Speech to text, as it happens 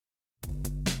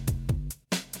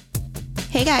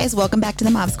Hey guys, welcome back to the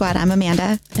Mob Squad. I'm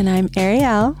Amanda. And I'm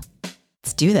Ariel.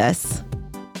 Let's do this.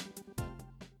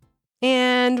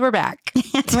 And we're back.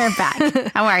 We're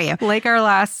back. How are you? Like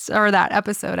that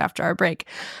episode after our break.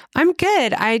 I'm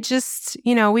good. I just,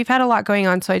 we've had a lot going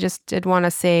on. So I just did want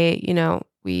to say,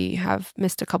 we have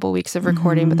missed a couple weeks of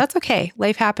recording, but that's okay.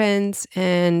 Life happens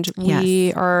and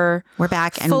we're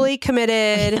back and fully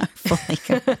committed. Fully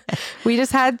committed. We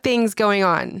just had things going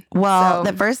on. Well,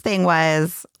 the first thing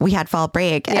was we had fall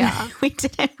break and we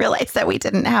didn't realize that we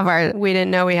didn't have our... We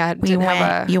didn't know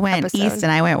You went episode. east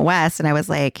and I went west and I was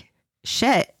like,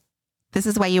 shit, this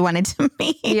is why you wanted to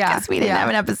meet. Yeah. Because we didn't have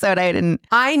an episode. I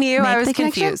knew I was connection.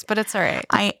 confused, but it's all right.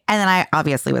 And then I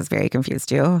obviously was very confused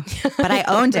too, but I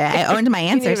owned it. I owned my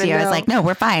answer to you. I was like, no,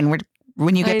 we're fine.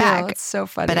 When you get back. It's so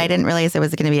funny. But I didn't realize it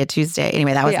was going to be a Tuesday.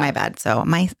 Anyway, that was my bad. So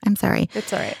I'm sorry.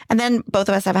 It's all right. And then both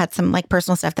of us have had some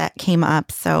personal stuff that came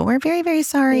up. So we're very, very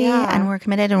sorry and we're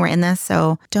committed and we're in this.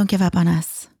 So don't give up on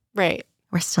us. Right.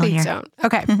 We're still Please here. Don't.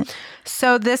 Okay.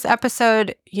 So this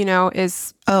episode,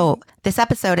 is... Oh, this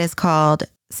episode is called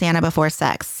Santa Before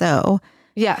Sex. So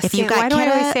yes. If you got why do I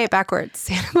always say it backwards?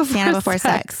 Santa Before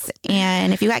sex.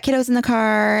 And if you got kiddos in the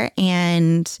car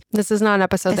and... This is not an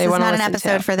episode they want to listen to. This is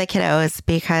not an episode for the kiddos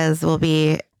because we'll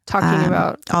be... talking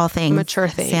about all things mature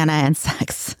things. Santa and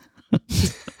sex.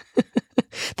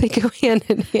 They go hand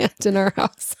in hand in our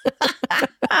house.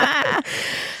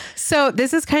 So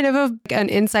this is kind of an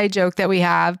inside joke that we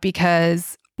have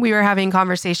because we were having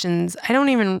conversations. I don't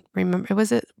even remember.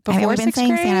 Was it before we've been sixth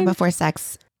saying grade? Santa Before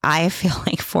Sex, I feel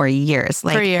like for years.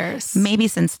 For years. Maybe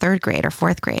since third grade or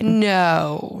fourth grade.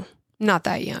 No, not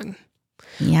that young.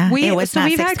 Yeah, we've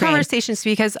grade. had conversations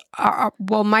because,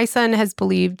 my son has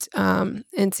believed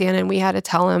in Santa, and we had to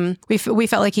tell him. We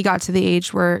felt like he got to the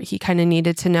age where he kind of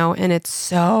needed to know, and it's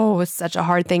such a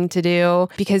hard thing to do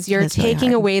because you're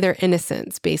taking away their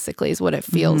innocence. Basically, is what it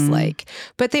feels like.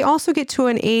 But they also get to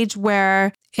an age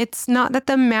where it's not that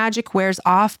the magic wears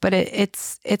off, but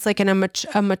it's like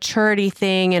a maturity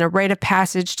thing and a rite of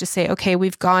passage to say, okay,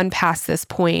 we've gone past this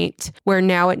point where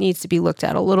now it needs to be looked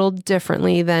at a little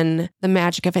differently than the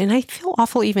magic of it. And I feel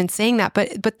awful even saying that,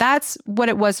 but that's what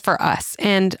it was for us.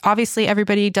 And obviously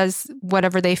everybody does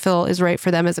whatever they feel is right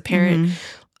for them as a parent.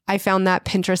 I found that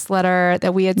Pinterest letter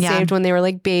that we had saved when they were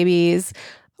like babies.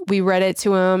 We read it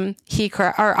to him. He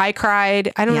cried, or I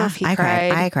cried. I don't know if he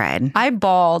cried. I cried. I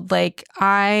bawled.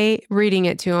 Reading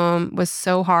it to him was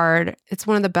so hard. It's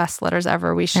one of the best letters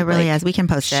ever. We should. It really is. We can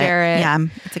post share it. Yeah,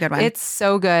 it's a good one. It's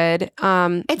so good. It's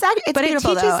but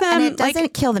beautiful it teaches though, them, and it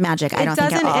doesn't kill the magic. I don't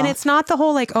think at all. And it's not the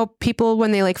whole people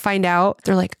when they find out,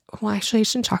 they're like, well, actually, I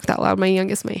shouldn't talk that loud. My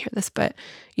youngest might hear this, but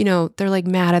they're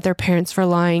mad at their parents for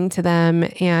lying to them,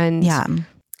 and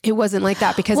it wasn't like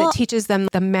that because it teaches them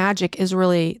the magic is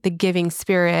really the giving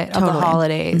spirit of the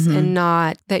holidays and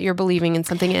not that you're believing in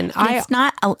something. And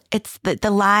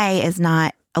the lie is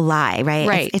not a lie, right?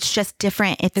 Right. It's just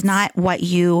different. It's not what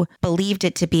you believed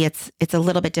it to be. It's a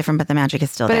little bit different, but the magic is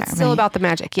still there. But it's still about the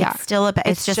magic. Yeah. It's still about,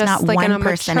 it's just not one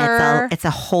person. It's a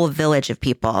whole village of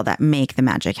people that make the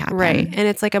magic happen. Right. And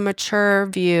it's like a mature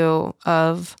view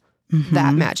of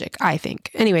that magic, I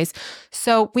think. Anyways,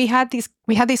 so we had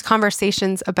these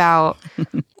conversations about,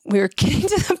 we were getting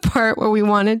to the part where we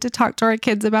wanted to talk to our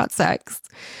kids about sex,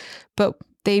 but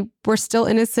they were still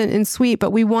innocent and sweet,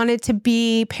 but we wanted to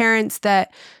be parents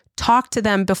that talk to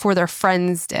them before their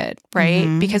friends did, right?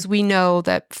 Because we know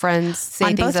that friends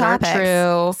say things that aren't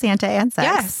true. Santa and sex.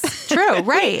 Yes, true.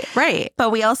 Right.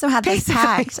 But we also had this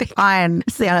pact on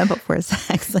Santa Before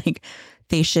Sex,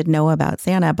 they should know about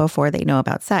Santa before they know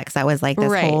about sex. That was this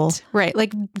whole... Right.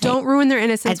 Don't ruin their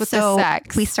innocence with the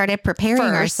sex. We started preparing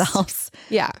ourselves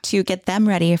to get them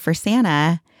ready for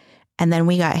Santa. And then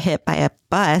we got hit by a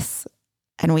bus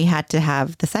and we had to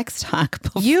have the sex talk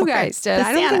before. You guys did.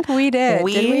 I don't think we did.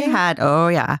 We had, oh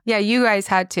yeah. Yeah, you guys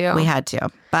had to. We had to.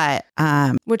 But...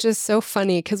 which is so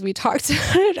funny because we talked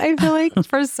about it, I feel like,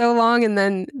 for so long and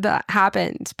then that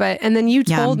happened. And then you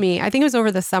told me, I think it was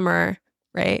over the summer,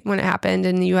 right? When it happened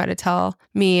and you had to tell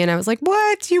me and I was like,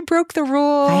 what? You broke the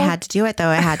rule. I had to do it though.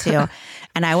 I had to.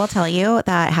 And I will tell you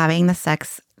that having the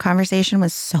sex conversation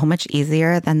was so much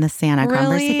easier than the Santa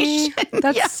conversation.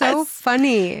 That's so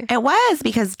funny. It was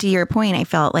because to your point, I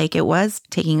felt like it was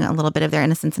taking a little bit of their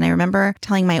innocence. And I remember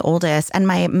telling my oldest and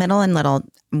my middle and little,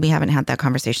 we haven't had that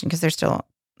conversation because they're still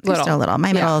little.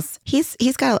 My middle's, he's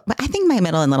got, I think my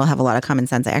middle and little have a lot of common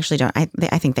sense. I actually don't, I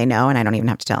think they know and I don't even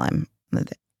have to tell him.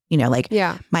 You know, like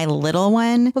my little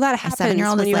one, well, that happens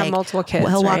 7-year-old when you have multiple kids.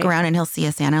 He'll walk around and he'll see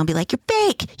a Santa and be like, "You're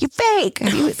fake. You're fake."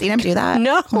 Have you seen him do that?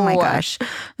 No. Oh my gosh.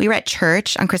 We were at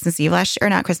church on Christmas Eve or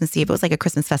not Christmas Eve. It was like a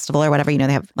Christmas festival or whatever. You know,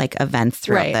 they have like events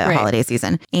throughout the holiday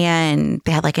season. And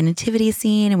they had like a nativity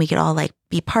scene and we could all like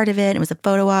be part of it. It was a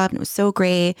photo op and it was so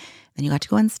great. Then you got to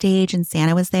go on stage and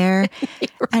Santa was there.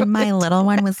 And my little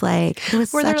one was like, it was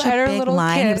such a big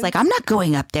line. Kids. He was like, "I'm not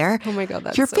going up there. Oh my God,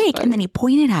 that's You're so fake." funny. And then he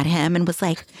pointed at him and was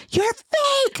like, "You're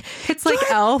fake. It's like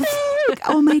Elf."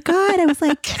 Oh my God. I was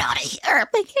like, "Get out of here."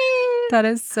 Like, that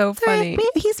is so funny.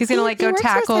 He's going to like go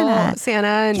tackle Santa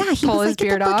and pull his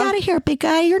beard off. Get out of here, big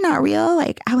guy. You're not real.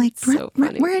 Like, I'm like,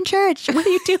 we're in church. What are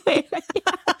you doing?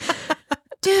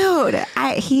 Dude,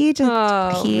 he has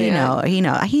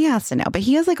to know, but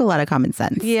he has like a lot of common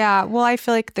sense. Yeah. Well, I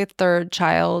feel like the third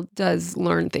child does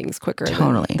learn things quicker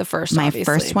than the first. My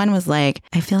first one was like,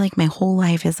 I feel like my whole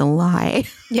life is a lie.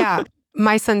 Yeah.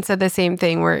 My son said the same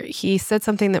thing where he said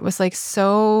something that was like,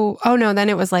 then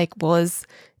it was like, well, is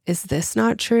this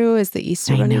not true? Is the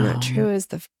Easter Bunny not true? Is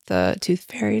the Tooth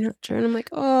Fairy not true? And I'm like,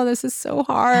 oh, this is so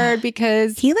hard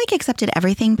because he like accepted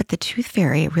everything, but the Tooth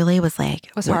Fairy really was like,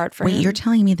 it was hard for him. Wait, you're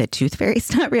telling me the Tooth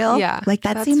Fairy's not real? Yeah. Like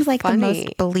that seems like the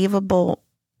most believable,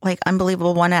 like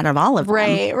unbelievable one out of all of them.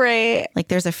 Right. Like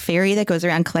there's a fairy that goes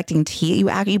around collecting teeth.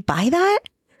 You buy that?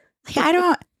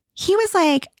 Like he was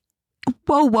like,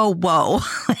 whoa.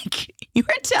 Like you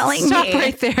were telling me. Stop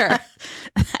right there.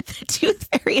 The Tooth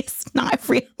Fairy is not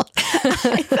real.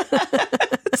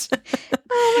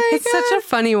 It's such a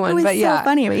funny one, so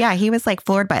funny. But yeah, he was like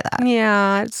floored by that.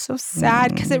 Yeah, it's so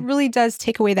sad because it really does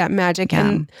take away that magic. Yeah.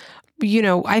 And, you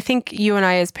know, I think you and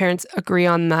I as parents agree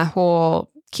on the whole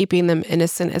keeping them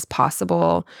innocent as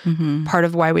possible. Mm-hmm. Part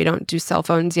of why we don't do cell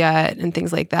phones yet and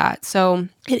things like that. So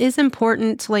it is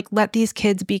important to like let these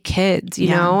kids be kids, you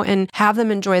know, and have them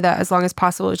enjoy that as long as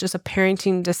possible. It was just a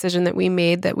parenting decision that we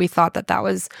made that we thought that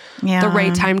was the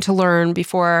right time to learn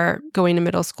before going to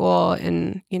middle school.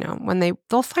 And, you know, when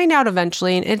they'll find out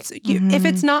eventually. And it's if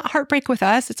it's not heartbreak with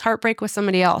us, it's heartbreak with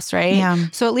somebody else, right? Yeah.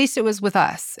 So at least it was with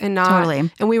us and not,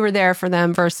 and we were there for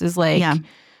them versus like,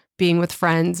 being with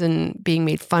friends and being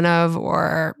made fun of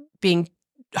or being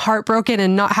heartbroken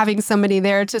and not having somebody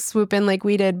there to swoop in like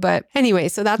we did. But anyway,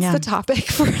 so that's the topic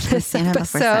for this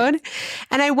episode.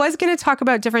 And I was going to talk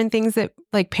about different things that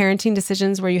like parenting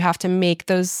decisions where you have to make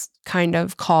those kind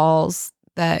of calls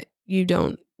that you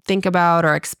don't think about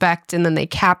or expect, and then they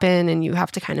happen and you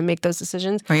have to kind of make those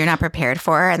decisions. Or you're not prepared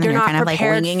for, and then you're kind of like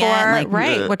winging it. Like,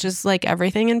 right, which is like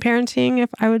everything in parenting, if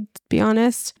I would be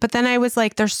honest. But then I was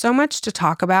like, there's so much to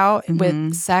talk about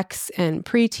with sex and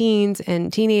preteens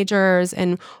and teenagers,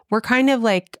 and we're kind of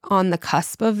like on the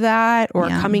cusp of that or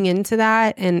coming into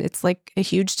that, and it's like a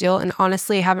huge deal. And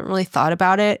honestly, I haven't really thought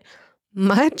about it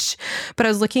much, but I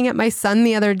was looking at my son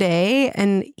the other day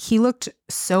and he looked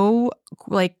so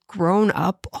like grown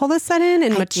up all of a sudden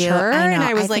and mature. And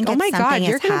I was like, oh my God,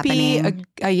 you're going to be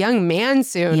a young man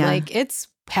soon. Yeah. Like it's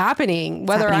happening,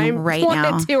 whether I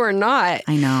want it to or not.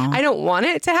 I know. I don't want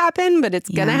it to happen, but it's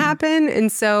going to happen. And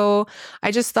so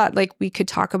I just thought like we could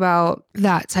talk about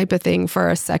that type of thing for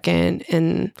a second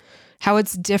and how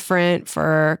it's different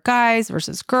for guys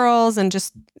versus girls and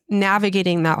just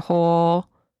navigating that whole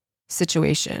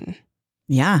situation.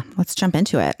 Yeah, let's jump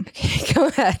into it. Okay, go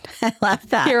ahead. I love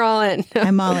that. You're all in.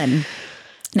 I'm all in.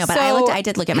 No, but I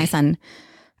did look at my son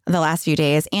the last few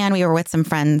days, and we were with some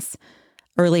friends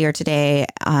earlier today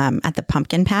at the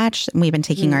pumpkin patch. We've been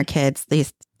taking our kids.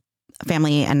 These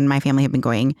family and my family have been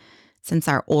going since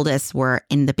our oldest were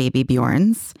in the baby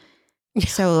Bjorns.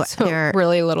 So they're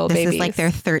really little babies. This is like their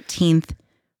 13th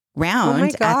round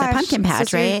at the pumpkin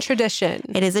patch, right? It's a tradition.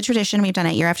 It is a tradition. We've done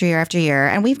it year after year after year.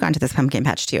 And we've gone to this pumpkin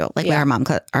patch too, like with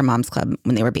our mom's club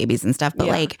when they were babies and stuff. But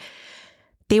like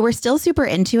they were still super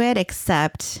into it,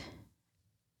 except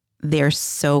they're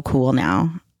so cool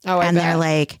now. Oh, and they're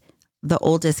like the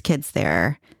oldest kids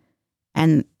there.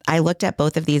 And I looked at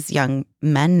both of these young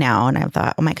men now and I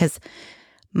thought, oh my, because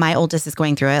my oldest is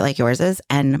going through it like yours is.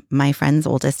 And my friend's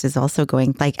oldest is also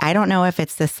going, like, I don't know if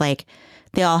it's this like,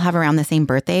 they all have around the same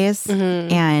birthdays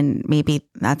and maybe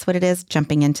that's what it is,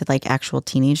 jumping into like actual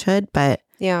teenagehood, but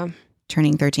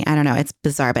turning 13. I don't know. It's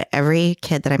bizarre, but every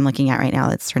kid that I'm looking at right now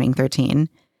that's turning 13,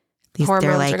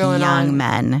 they're like young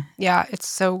men. Yeah,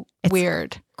 it's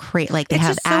weird. like they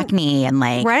have acne and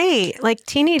like like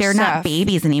teenage they're stuff. not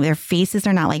babies anymore. Their faces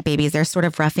are not like babies. They're sort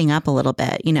of roughing up a little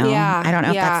bit, you know. I don't know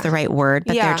if that's the right word,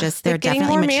 but they're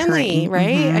definitely more maturing. Manly,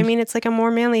 right? I mean, it's like a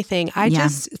more manly thing.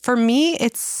 For me,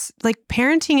 it's like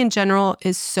parenting in general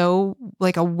is so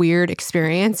like a weird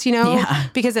experience, you know,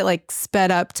 because it like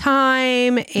sped up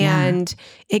time and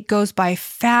it goes by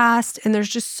fast. And there's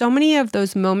just so many of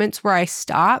those moments where I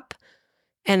stop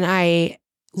and I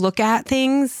look at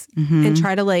things and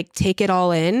try to like take it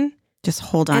all in. Just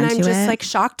hold on to it. And I'm just like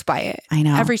shocked by it. I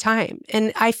know. Every time.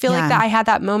 And I feel like that I had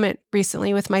that moment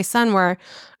recently with my son where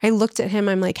I looked at him,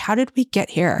 I'm like, how did we get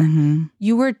here?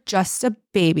 You were just a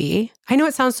baby. I know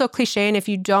it sounds so cliche. And if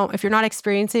you're not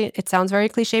experiencing it, it sounds very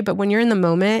cliche. But when you're in the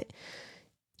moment,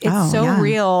 it's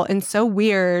real and so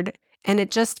weird. And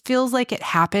it just feels like it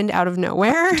happened out of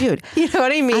nowhere. Dude. You know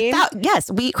what I mean?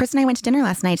 Yes. Chris and I went to dinner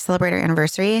last night to celebrate our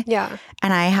anniversary. Yeah.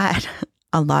 And I had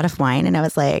a lot of wine and I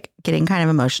was like getting kind of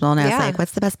emotional. And I was like,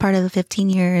 what's the best part of the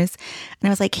 15 years? And I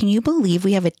was like, can you believe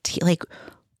we have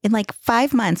in like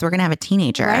 5 months, we're going to have a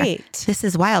teenager. Right. This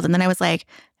is wild. And then I was like,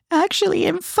 actually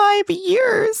in 5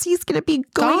 years, he's going to be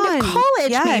going to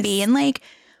college maybe. And like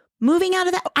moving out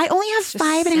of that. I only have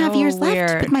 5.5 years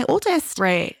left with my oldest.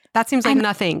 Right. That seems like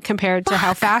nothing compared to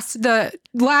how fast the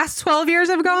last 12 years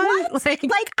have gone.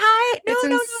 It's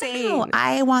insane. No.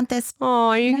 I want this. Oh,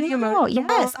 are you getting emotional?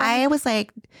 Yes. I was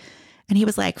like, and he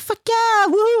was like, fuck yeah,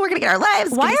 woo, we're going to get our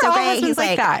lives. Why are all great. husbands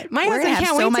like that? My husband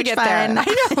can't wait to get there.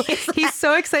 I know. He's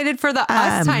so excited for the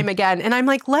us time again. And I'm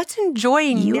like, let's enjoy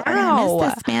you now. You are going to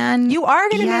miss this, man. You are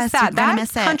going to miss that. That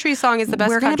country song is the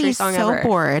best country song ever. We're going to be so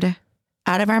bored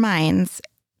out of our minds.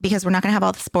 Because we're not going to have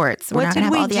all the sports. We're not going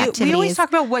to have all the activities. We always talk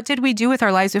about what did we do with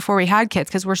our lives before we had kids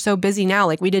because we're so busy now.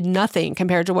 Like we did nothing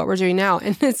compared to what we're doing now.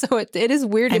 And so it is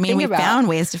weird to think about. We found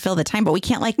ways to fill the time, but we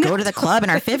can't like go to the club in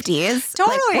our 50s.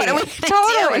 Totally. Like, what are we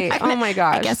totally. do? Oh my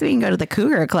gosh. I guess we can go to the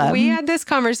Cougar Club. We had this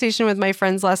conversation with my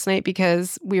friends last night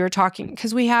because we were talking,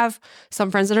 because we have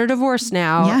some friends that are divorced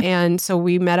now. Yeah. And so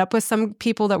we met up with some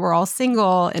people that were all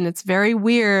single and it's very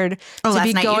weird to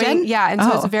be going. Yeah. And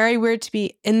so it's very weird to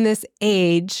be in this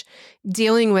age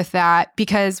dealing with that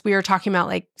because we were talking about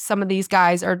like some of these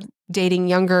guys are dating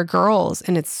younger girls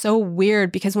and it's so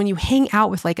weird because when you hang out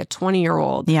with like a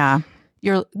 20-year-old,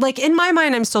 you're like, in my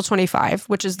mind, I'm still 25,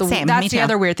 which is that's the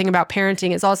other weird thing about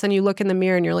parenting is all of a sudden you look in the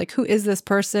mirror and you're like, who is this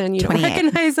person? You don't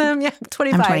recognize them. Yeah,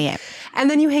 25. I'm 28.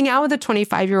 And then you hang out with a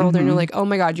 25-year-old and you're like, oh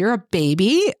my God, you're a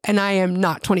baby. And I am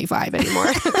not 25 anymore.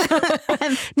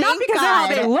 Not because of how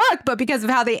they look, but because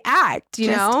of how they act, you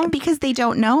know? Because they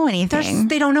don't know anything.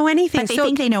 They don't know anything. But they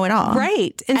think they know it all.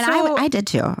 Right. And so, I did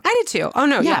too. I did too. Oh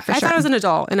no, yeah. For sure. I thought I was an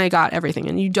adult and I got everything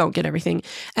and you don't get everything.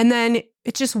 And then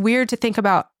it's just weird to think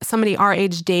about somebody our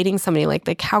age dating somebody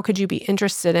like how could you be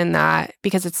interested in that?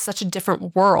 Because it's such a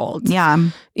different world. Yeah.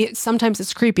 Sometimes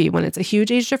it's creepy when it's a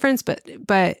huge age difference, but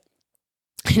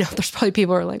you know, there's probably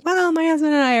people who are like, well, my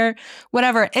husband and I are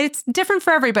whatever. It's different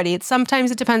for everybody. Sometimes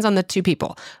it depends on the two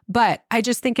people. But I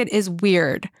just think it is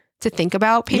weird to think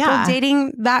about people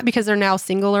dating that because they're now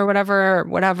single or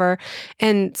whatever.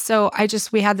 And so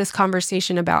we had this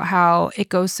conversation about how it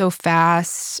goes so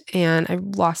fast and I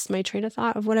lost my train of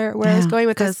thought of where I was going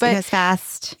with this. But it goes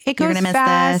fast. It goes You're going to miss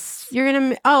fast. This. You're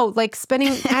going to, like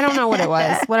spending, I don't know what it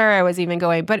was, where I was even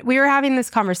going, but we were having this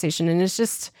conversation and it's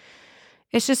just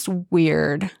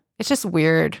weird. It's just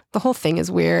weird. The whole thing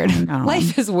is weird.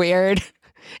 Life is weird.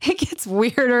 It gets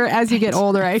weirder as you get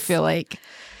older, I feel like.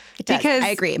 Because I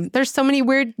agree. There's so many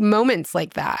weird moments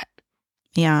like that.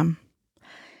 Yeah.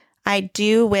 I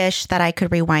do wish that I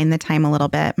could rewind the time a little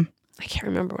bit. I can't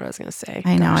remember what I was going to say.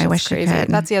 I know. I wish crazy. I could.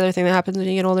 That's the other thing that happens when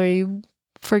you get older. You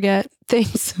forget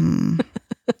things.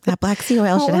 That black sea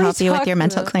oil should help you with your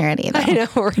mental clarity, though. I know,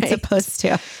 right? It's supposed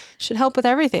to. Should help with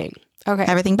everything. Okay.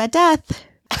 Everything but death.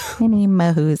 Tinny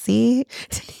Mahoozy.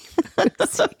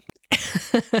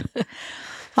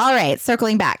 All right,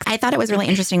 circling back. I thought it was really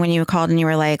interesting when you called and you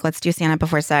were like, let's do stand up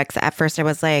before sex. At first I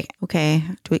was like, okay,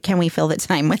 can we fill the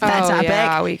time with that topic?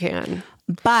 Yeah, we can.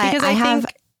 But I have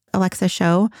Alexa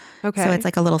show. Okay. So it's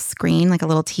like a little screen, like a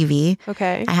little TV.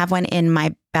 Okay. I have one in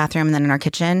my bathroom and then in our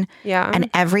kitchen. Yeah. And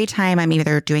every time I'm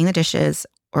either doing the dishes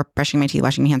or brushing my teeth,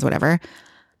 washing my hands, whatever,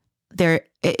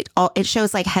 it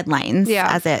shows like headlines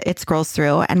as it scrolls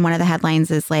through. And one of the headlines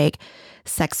is like,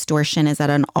 sextortion is at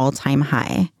an all-time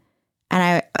high.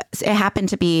 And it happened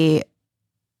to be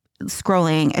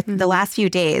scrolling the last few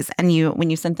days. And when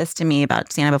you sent this to me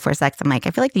about Santa before sex, I'm like,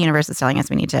 I feel like the universe is telling us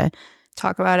we need to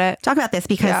talk about this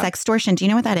because sextortion. Do you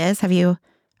know what that is? Have you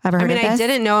ever heard of this? I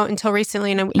didn't know until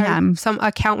recently. And some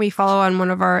account we follow on one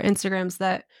of our Instagrams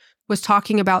that was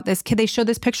talking about this. They showed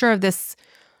this picture of this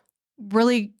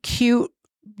really cute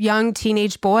young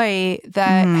teenage boy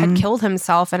that had killed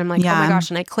himself. And I'm like, oh my gosh.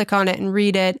 And I click on it and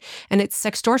read it. And it's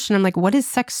sextortion. I'm like, what is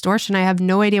sextortion? I have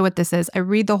no idea what this is. I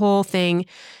read the whole thing.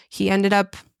 He ended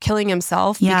up killing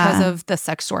himself because of the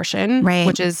sextortion,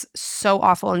 which is so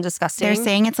awful and disgusting. They're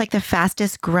saying it's like the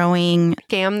fastest growing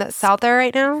scam that's out there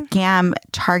right now. Scam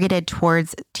targeted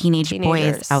towards teenagers.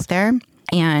 Boys out there.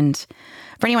 And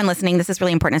for anyone listening, this is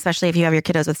really important, especially if you have your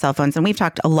kiddos with cell phones. And we've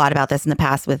talked a lot about this in the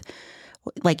past with,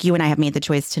 like, you and I have made the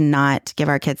choice to not give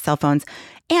our kids cell phones.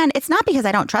 And it's not because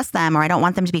I don't trust them or I don't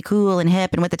want them to be cool and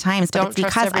hip and with the times, but it's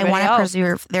because I want to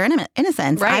preserve their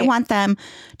innocence. Right. I want them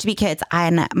to be kids.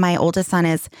 And my oldest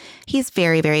son he's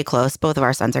very, very close. Both of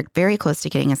our sons are very close to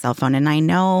getting a cell phone. And I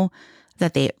know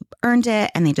that they earned it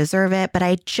and they deserve it, but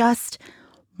I just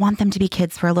want them to be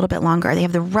kids for a little bit longer. They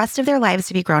have the rest of their lives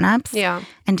to be grown-ups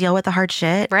and deal with the hard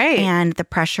shit and the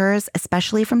pressures,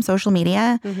 especially from social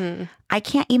media. I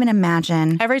can't even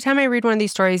imagine. Every time I read one of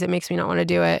these stories, it makes me not want to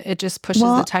do it. It just pushes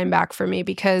the time back for me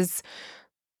because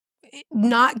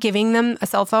not giving them a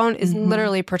cell phone is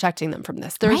literally protecting them from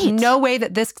this. There's no way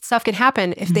that this stuff can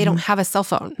happen if they don't have a cell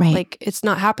phone. Like, it's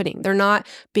not happening. They're not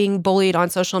being bullied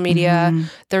on social media.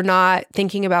 They're not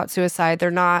thinking about suicide. They're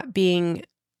not being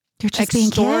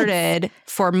extorted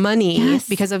for money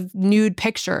because of nude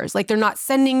pictures. Like, they're not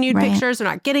sending nude pictures. They're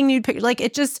not getting nude pictures. Like,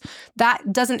 it just,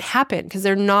 that doesn't happen because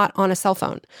they're not on a cell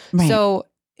phone. So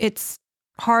it's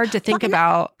hard to think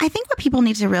about. I think what people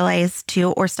need to realize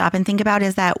too, or stop and think about,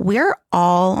 is that we're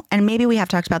all, and maybe we have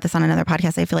talked about this on another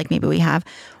podcast. I feel like maybe we have.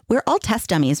 We're all test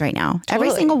dummies right now. Totally. Every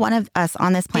single one of us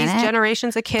on this planet. These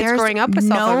generations of kids growing up with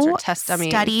cell phones are test dummies.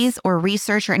 Studies or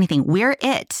research or anything. We're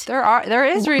it. There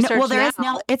is research. Well, there is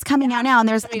now. It's coming out now, and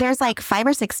there's like 5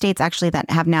 or 6 states actually that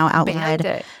have now outlawed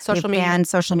banned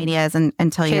social medias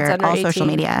until you're all 18, social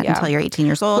media until you're 18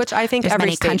 years old. Which I think there's every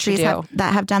many countries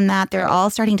that have done that. They're all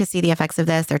starting to see the effects of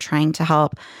this. They're trying to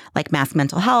help like mask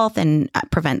mental health and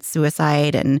prevent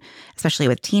suicide, and especially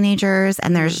with teenagers.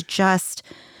 And there's just.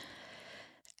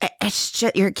 It's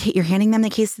just you're handing them the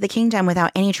keys to the kingdom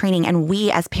without any training. And we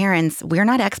as parents, we're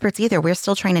not experts either. We're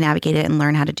still trying to navigate it and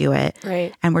learn how to do it.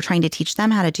 Right. And we're trying to teach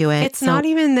them how to do it. It's not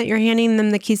even that you're handing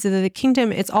them the keys to the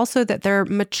kingdom. It's also that their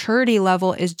maturity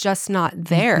level is just not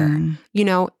there. You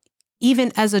know,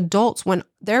 even as adults, when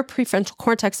their prefrontal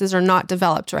cortexes are not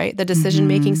developed, right? The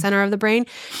decision-making center of the brain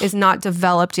is not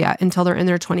developed yet until they're in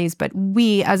their 20s. But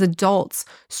we as adults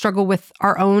struggle with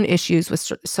our own issues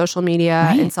with social media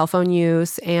and cell phone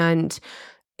use. And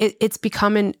it's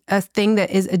becoming a thing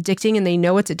that is addicting, and they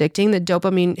know it's addicting, the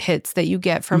dopamine hits that you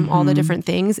get from all the different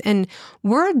things. And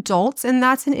we're adults, and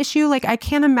that's an issue. Like, I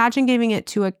can't imagine giving it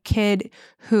to a kid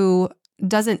who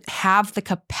doesn't have the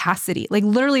capacity, like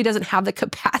literally doesn't have the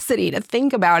capacity to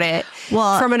think about it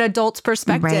from an adult's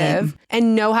perspective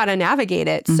and know how to navigate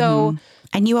it. So,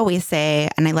 and you always say,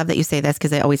 and I love that you say this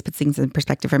because it always puts things in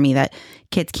perspective for me, that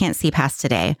kids can't see past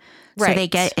today. So they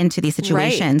get into these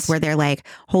situations where they're like,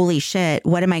 holy shit,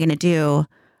 what am I going to do?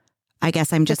 I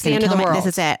guess I'm just going to kill myself.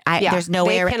 This is it. There's no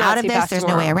way out of this. There's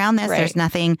no way around this. There's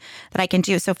nothing that I can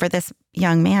do. So for this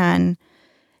young man,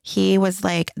 he was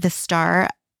like the star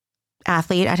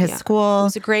athlete at his school. He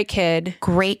was a great kid.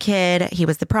 He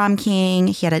was the prom king.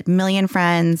 He had a million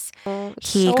friends.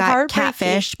 He got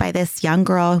catfished by this young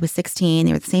girl who was 16.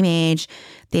 They were the same age.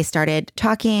 They started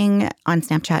talking on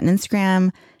Snapchat and Instagram.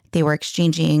 They were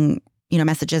exchanging,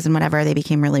 messages and whatever. They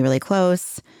became really, really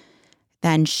close.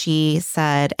 Then she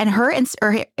said, and her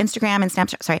Instagram and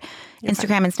Snapchat,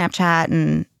 Instagram and Snapchat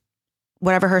and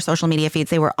whatever her social media feeds,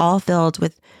 they were all filled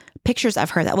with pictures of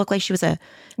her that looked like she was a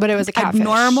catfish.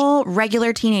 Normal,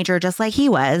 regular teenager, just like he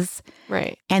was.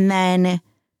 Right. And then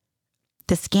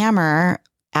the scammer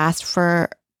asked for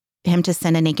him to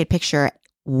send a naked picture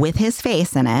with his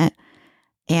face in it.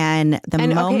 And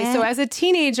so as a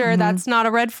teenager, that's not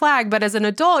a red flag, but as an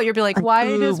adult, you'll be like, why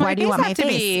do you want my face to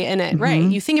be in it? Right.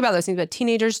 You think about those things, but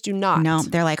teenagers do not. No,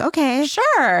 they're like, okay,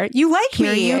 sure, you like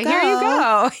me. Here you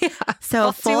go. Yeah.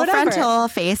 So full frontal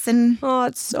face and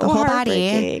it's so the whole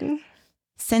body.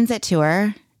 Sends it to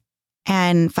her,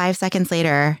 and 5 seconds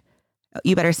later,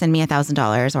 you better send me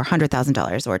 $1,000 or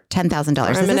 $100,000 or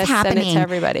 $10,000. This is happening to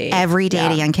everybody every day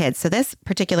to young kids. So this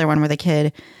particular one where the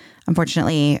kid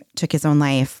unfortunately took his own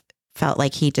life, felt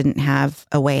like he didn't have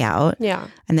a way out. Yeah.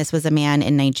 And this was a man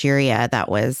in Nigeria that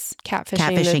was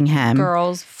catfishing him.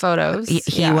 Girls' photos.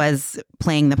 He was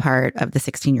playing the part of the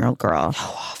 16-year-old girl. So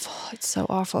awful. It's so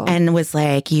awful. And was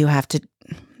like, you have to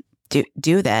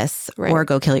do this or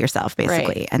go kill yourself,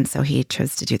 basically. Right. And so he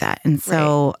chose to do that. And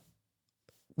so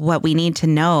what we need to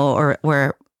know,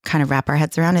 or kind of wrap our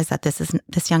heads around is that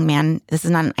this young man, this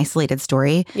is not an isolated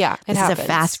story. Yeah, this is a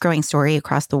fast growing story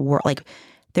across the world. Like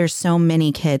there's so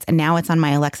many kids, and now it's on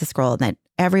my Alexa scroll, and that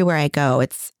everywhere I go,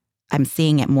 I'm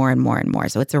seeing it more and more and more.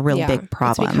 So it's a real big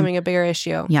problem. It's becoming a bigger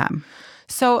issue. Yeah.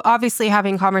 So obviously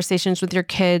having conversations with your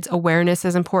kids, awareness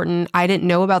is important. I didn't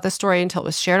know about this story until it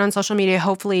was shared on social media.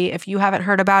 Hopefully, if you haven't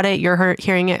heard about it, you're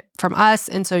hearing it from us.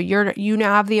 And so you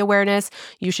now have the awareness.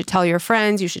 You should tell your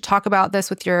friends. You should talk about this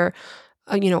with your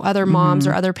other moms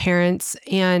or other parents,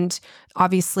 and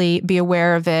obviously be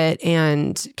aware of it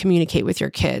and communicate with your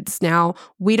kids. Now,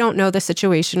 we don't know the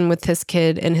situation with this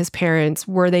kid and his parents.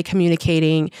 Were they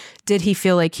communicating? Did he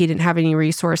feel like he didn't have any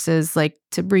resources, like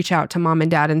to reach out to mom and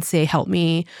dad and say, help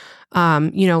me?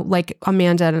 Like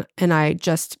Amanda and I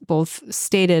just both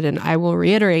stated, and I will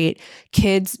reiterate,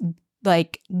 kids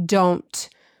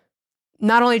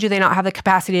not only do they not have the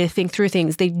capacity to think through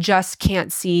things, they just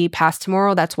can't see past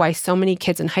tomorrow. That's why so many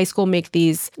kids in high school make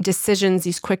these decisions,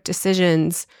 these quick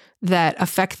decisions that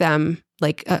affect them,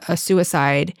 like a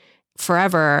suicide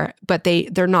forever, but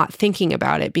they're not thinking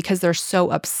about it because they're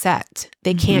so upset.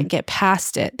 They can't get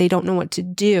past it. They don't know what to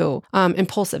do.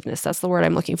 Impulsiveness, that's the word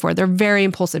I'm looking for. They're very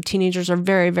impulsive. Teenagers are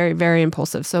very, very, very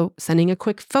impulsive. So sending a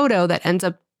quick photo that ends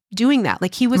up doing that.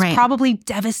 Like he was probably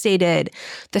devastated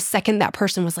the second that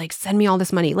person was like, send me all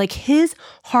this money. Like his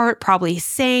heart probably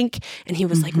sank and he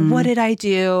was like, what did I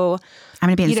do? I'm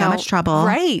going to be in so much trouble.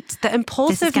 Right. The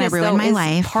impulsiveness ruin my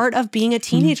life. Part of being a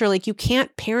teenager. Like you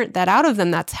can't parent that out of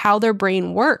them. That's how their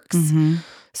brain works.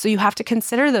 So you have to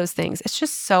consider those things. It's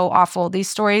just so awful. These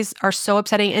stories are so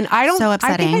upsetting. And I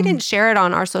think I didn't share it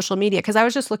on our social media because I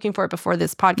was just looking for it before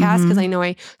this podcast because I know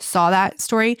I saw that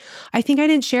story. I think I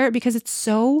didn't share it because it's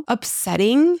so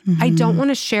upsetting. I don't want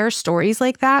to share stories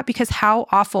like that because how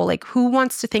awful. Like who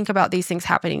wants to think about these things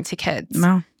happening to kids?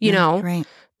 No, you know? Right.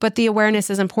 But the awareness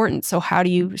is important. So how do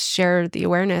you share the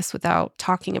awareness without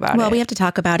talking about it? Well, we have to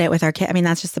talk about it with our kids. I mean,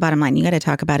 that's just the bottom line. You got to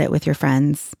talk about it with your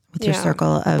friends, with your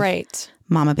circle of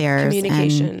mama bears.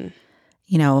 Communication.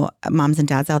 And, moms and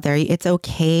dads out there. It's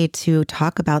okay to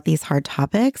talk about these hard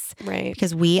topics. Right.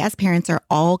 Because we as parents are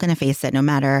all going to face it no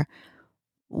matter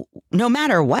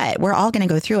what. We're all going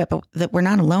to go through it, but we're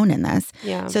not alone in this.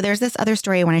 Yeah. So there's this other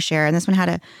story I want to share. And this one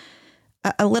had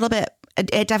a little bit,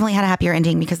 it definitely had a happier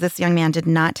ending because this young man did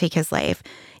not take his life.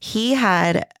 He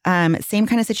had same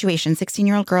kind of situation,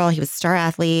 16-year-old girl. He was a star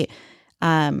athlete,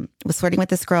 was flirting with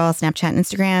this girl, Snapchat and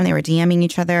Instagram. They were DMing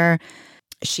each other.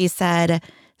 She said,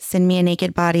 send me a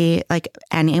naked body,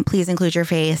 and please include your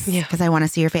face because I want to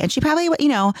see your face. And she probably,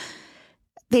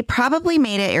 they probably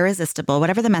made it irresistible,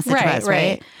 whatever the message was,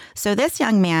 right? So this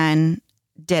young man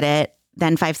did it.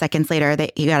 Then 5 seconds later,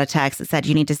 he got a text that said,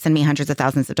 you need to send me hundreds of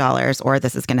thousands of dollars or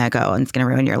this is going to go and it's going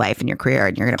to ruin your life and your career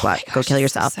and you're going to go kill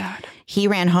yourself. So he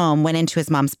ran home, went into his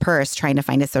mom's purse trying to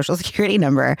find his social security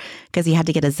number because he had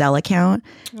to get a Zelle account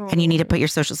and you need to put your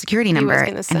social security number.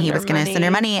 And he was going to send her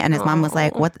money. And his mom was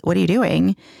like, what are you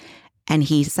doing? And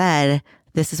he said,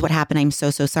 this is what happened. I'm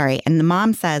so sorry. And the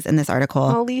mom says in this article,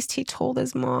 well, at least he told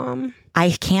his mom.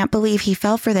 I can't believe he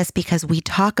fell for this because we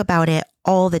talk about it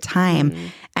all the time.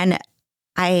 And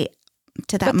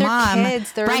to that mom,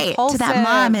 kids, they're right? impulsive. To that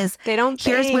mom is they don't.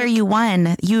 Here's where you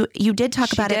won. You did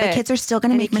talk about it, but kids are still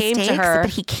going to make mistakes. But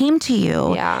he came to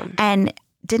you, and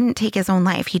didn't take his own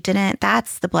life. He didn't.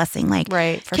 That's the blessing.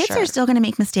 Kids are still going to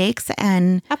make mistakes,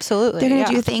 and absolutely, they're going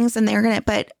to do things, and they're going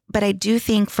to. But I do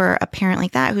think for a parent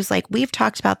like that, who's like, we've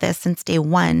talked about this since day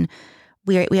one.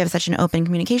 We have such an open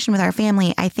communication with our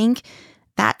family. I think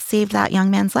that saved that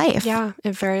young man's life. Yeah,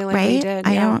 it very likely did.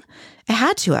 It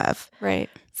had to have. Right.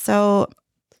 So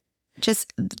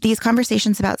just these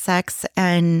conversations about sex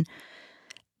and,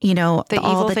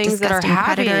 all the things that are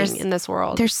happening predators in this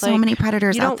world. There's so many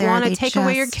predators out there. You don't want to take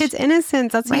away your kid's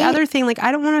innocence. That's the other thing.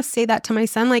 I don't want to say that to my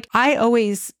son. I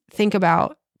always think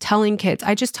about telling kids.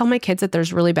 I just tell my kids that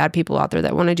there's really bad people out there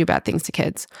that want to do bad things to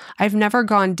kids. I've never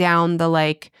gone down the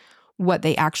what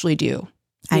they actually do.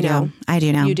 I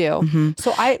do now. You do. Mm-hmm.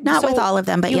 So not with all of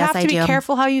them, but yes, I do. You have to be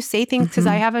careful how you say things because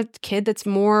I have a kid that's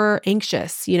more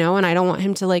anxious, and I don't want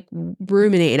him to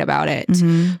ruminate about it.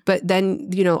 Mm-hmm. But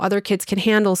then, other kids can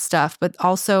handle stuff, but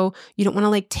also you don't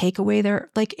want to take away their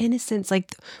innocence.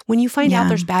 When you find out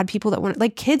there's bad people that want,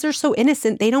 kids are so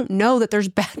innocent, they don't know that there's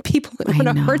bad people that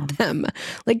want to hurt them.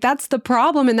 That's the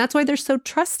problem. And that's why they're so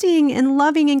trusting and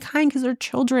loving and kind because they're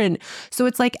children. So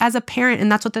it's as a parent, and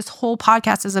that's what this whole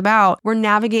podcast is about. We're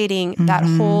navigating that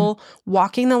whole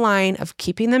walking the line of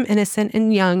keeping them innocent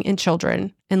and young and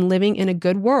children and living in a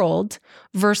good world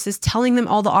versus telling them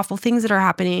all the awful things that are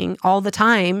happening all the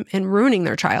time and ruining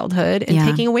their childhood and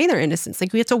taking away their innocence.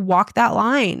 Like we have to walk that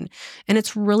line, and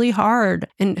it's really hard.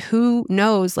 And who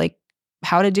knows like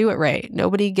how to do it right?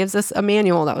 Nobody gives us a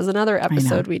manual. That was another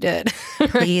episode we did. Right?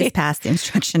 Please pass the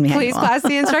instruction manual. Please pass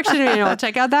the instruction manual.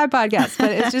 Check out that podcast.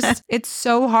 But it's just, it's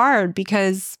so hard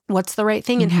because what's the right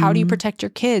thing and how do you protect your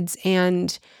kids?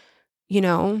 And, you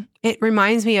know, it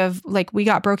reminds me of like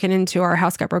our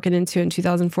house got broken into in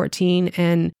 2014,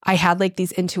 and I had like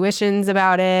these intuitions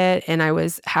about it, and I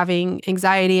was having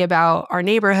anxiety about our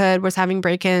neighborhood was having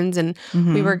break-ins, and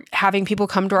we were having people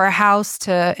come to our house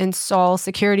to install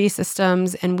security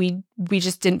systems, and we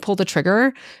just didn't pull the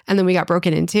trigger, and then we got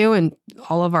broken into and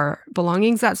all of our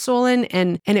belongings got stolen,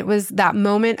 and it was that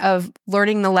moment of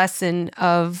learning the lesson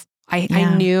of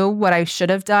I knew what I should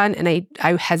have done, and I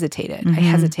hesitated. I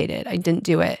hesitated. I didn't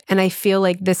do it. And I feel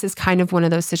like this is kind of one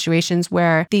of those situations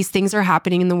where these things are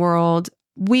happening in the world.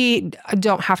 We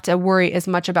don't have to worry as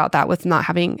much about that with not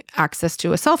having access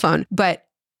to a cell phone. But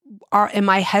am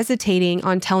I hesitating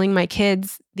on telling my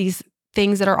kids these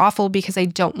things that are awful because I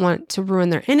don't want to ruin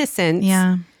their innocence?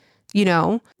 Yeah. You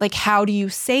know, like how do you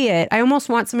say it? I almost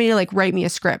want somebody to like write me a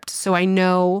script so I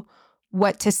know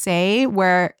what to say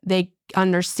where they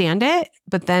understand it,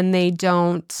 but then they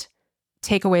don't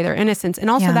take away their innocence. And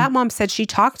also that mom said she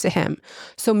talked to him.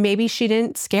 So maybe she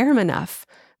didn't scare him enough.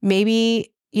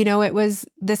 Maybe, you know, it was,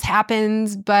 this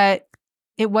happens, but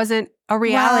it wasn't a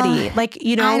reality. Well, like,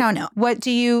 you know, I don't know. What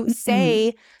do you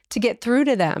say to get through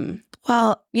to them?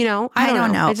 Well, you know, I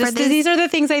don't know. These are the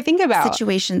things I think about.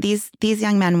 Situation. These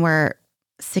young men were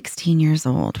 16 years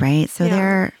old, right? So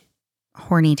they're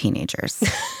horny teenagers.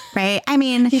 Right? I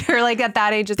mean, you're like at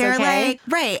that age, it's they're okay. Like,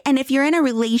 right. And if you're in a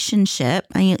relationship,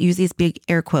 I use these big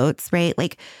air quotes, right?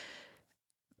 Like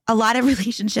a lot of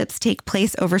relationships take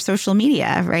place over social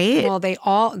media, right? Well,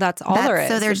 that's all there is.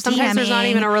 So there's sometimes DMing, there's not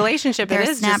even a relationship. It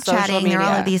is just social media. There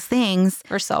are all of these things.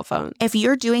 Or cell phone. If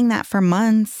you're doing that for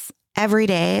months, every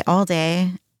day, all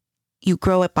day, you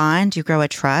grow a bond, you grow a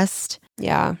trust.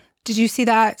 Yeah. Did you see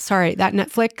that? Sorry, that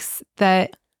Netflix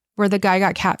where the guy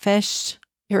got catfished?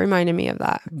 It reminded me of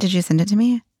that. Did you send it to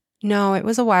me? No, it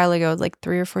was a while ago, like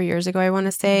 3 or 4 years ago, I want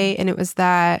to say. And it was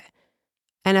that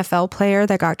NFL player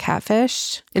that got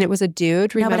catfished. And it was a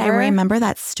dude, remember? No, but I remember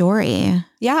that story.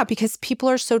 Yeah, because people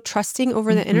are so trusting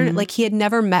over the internet. Like he had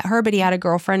never met her, but he had a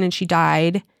girlfriend and she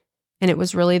died. And it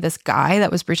was really this guy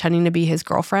that was pretending to be his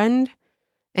girlfriend.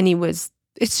 And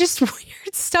it's just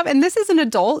weird stuff. And this is an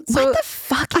adult. So what the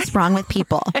fuck is wrong with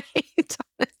people? Right?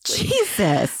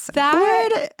 Jesus.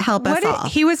 Lord, help us all.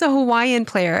 He was a Hawaiian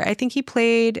player. I think he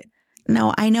played.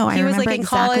 No, I know. He was like in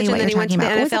college and then he went to the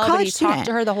NFL, but he talked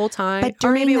to her the whole time. But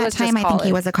during that time, I think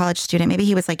he was a college student. Maybe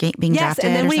he was like being drafted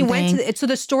and then when something. he went so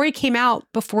the story came out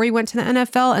before he went to the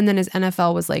NFL, and then his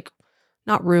NFL was like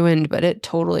not ruined, but it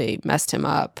totally messed him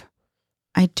up.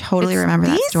 I totally remember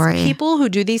that story. These people who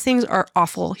do these things are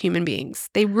awful human beings.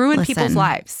 They ruin people's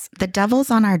lives. The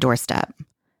devil's on our doorstep.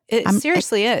 It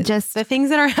seriously is. Just the things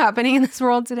that are happening in this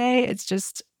world today, it's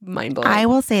just mind-blowing. I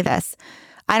will say this.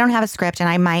 I don't have a script, and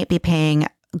I might be paying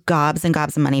gobs and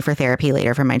gobs of money for therapy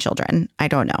later for my children. I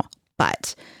don't know.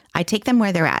 But I take them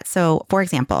where they're at. So, for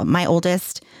example, my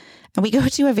oldest, and we go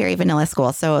to a very vanilla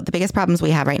school. So the biggest problems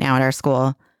we have right now at our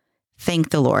school, thank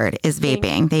the Lord, is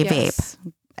vaping. They vape.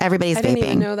 Everybody's vaping. I didn't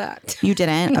even know that. You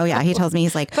didn't? Oh yeah. He tells me,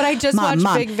 he's like, but I just watched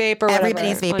Big Vape or whatever.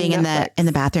 Everybody's vaping in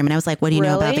the bathroom. And I was like, what do you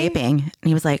know about vaping? And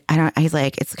he was like, he's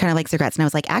like, it's kind of like cigarettes. And I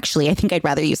was like, actually, I think I'd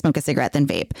rather you smoke a cigarette than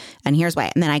vape. And here's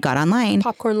why. And then I got online.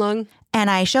 Popcorn lung.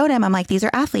 And I showed him, I'm like, these are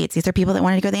athletes. These are people that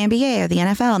wanted to go to the NBA or the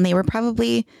NFL. And they were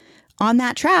probably on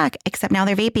that track, except now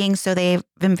they're vaping. So they've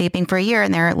been vaping for a year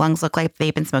and their lungs look like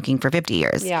they've been smoking for 50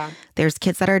 years. Yeah. There's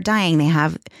kids that are dying. They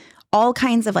have all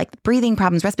kinds of like breathing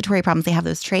problems, respiratory problems. They have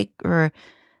those trach, or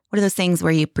what are those things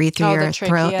where you breathe through your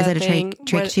throat? Is it a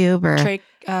trach tube or?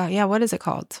 Yeah, what is it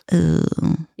called? Ooh.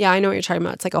 Yeah, I know what you're talking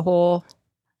about. It's like a whole.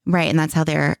 Right, and that's how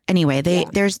they're. Anyway,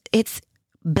 it's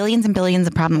billions and billions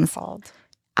of problems.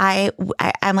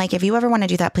 I'm like, if you ever want to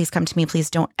do that, please come to me. Please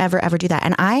don't ever do that.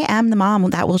 And I am the mom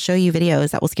that will show you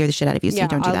videos that will scare the shit out of you. So you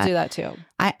don't do that. I'll do that too.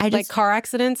 I just, like car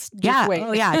accidents. Yeah. Wait.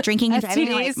 Oh yeah. Drinking and driving.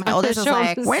 STDs, my oldest was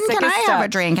like, when can I have a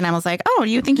drink? And I was like, oh,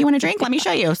 you think you want a drink? Let me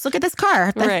show you. So look at this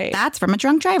car. That's from a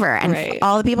drunk driver. And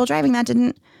all the people driving that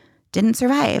didn't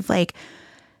survive. Like,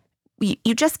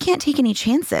 you just can't take any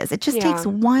chances. It just takes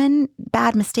one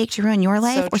bad mistake to ruin your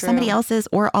life or somebody else's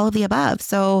or all of the above.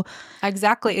 So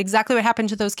exactly what happened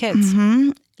to those kids.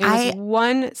 It was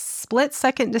one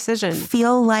split-second decision.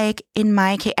 Feel like in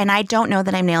my case, and I don't know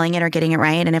that I'm nailing it or getting it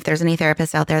right. And if there's any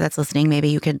therapists out there that's listening, maybe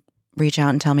you could reach out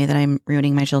and tell me that I'm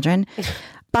ruining my children.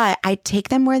 But I take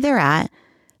them where they're at.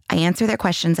 I answer their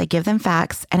questions. I give them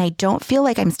facts. And I don't feel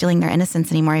like I'm stealing their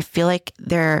innocence anymore. I feel like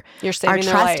You're saving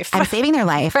their life. I'm saving their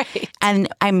life. Right. And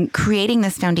I'm creating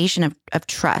this foundation of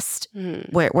trust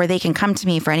where they can come to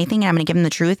me for anything. And I'm going to give them the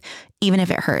truth, even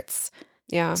if it hurts.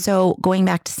 Yeah. So going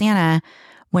back to Santa,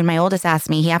 when my oldest asked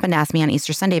me, he happened to ask me on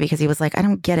Easter Sunday because he was like, I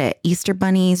don't get it. Easter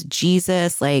bunnies,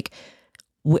 Jesus, like,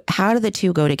 how do the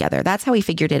two go together? That's how he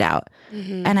figured it out.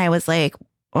 And I was like,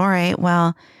 all right,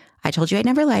 well, I told you I'd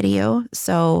never lie to you.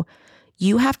 So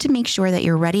you have to make sure that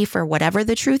you're ready for whatever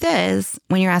the truth is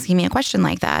when you're asking me a question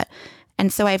like that.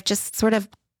 And so I've just sort of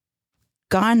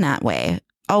gone that way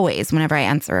always whenever I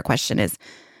answer a question is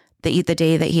the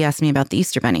day that he asked me about the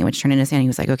Easter bunny, which turned into Santa. He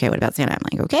was like, okay, what about Santa? I'm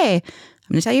like, okay,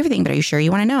 I'm going to tell you everything, but are you sure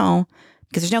you want to know?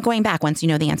 Because there's no going back once you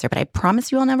know the answer, but I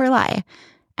promise you I'll never lie.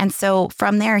 And so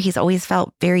from there, he's always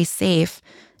felt very safe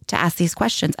to ask these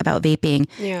questions about vaping.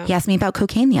 Yeah. He asked me about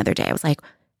cocaine the other day. I was like,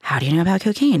 how do you know about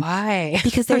cocaine? Why?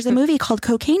 Because there's a movie called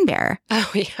Cocaine Bear.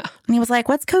 Oh, yeah. And he was like,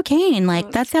 what's cocaine?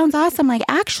 Like, that sounds awesome. Like,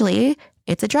 actually,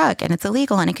 it's a drug and it's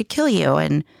illegal and it could kill you.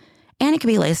 And it could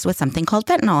be laced with something called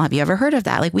fentanyl. Have you ever heard of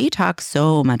that? Like, we talk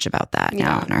so much about that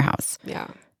now in our house. Yeah.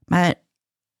 But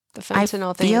the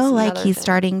fentanyl thing I feel like he's thing.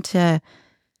 starting to...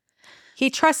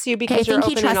 He trusts you because I think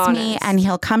he trusts me and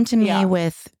he'll come to me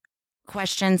with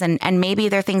questions and maybe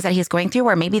they're things that he's going through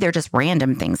or maybe they're just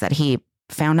random things that he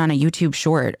found on a YouTube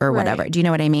short or whatever. Do you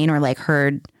know what I mean? Or like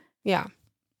heard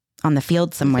on the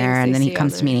field somewhere and then he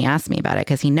comes to me and he asks me about it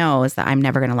because he knows that I'm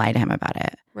never going to lie to him about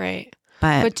it. Right.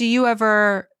 But do you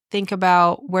ever think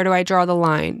about where do I draw the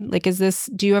line? Like,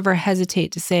 do you ever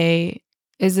hesitate to say,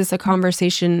 is this a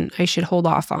conversation I should hold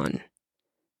off on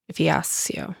if he asks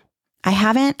you? I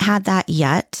haven't had that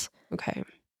yet. Okay.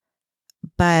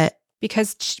 But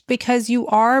because you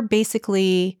are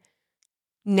basically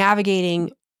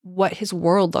navigating what his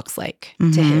world looks like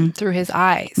to him through his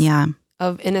eyes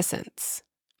of innocence.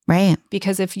 Right.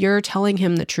 Because if you're telling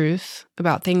him the truth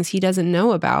about things he doesn't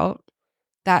know about,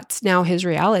 that's now his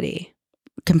reality.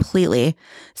 Completely.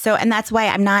 So, and that's why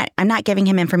I'm not giving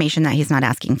him information that he's not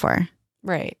asking for.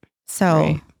 Right.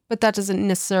 So, but that doesn't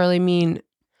necessarily mean,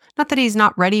 not that he's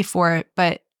not ready for it,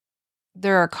 but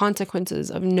there are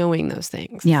consequences of knowing those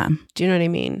things. Yeah. Do you know what I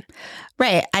mean?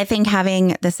 Right. I think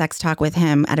having the sex talk with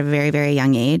him at a very, very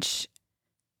young age,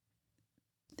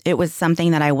 it was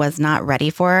something that I was not ready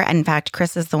for. In fact,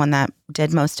 Chris is the one that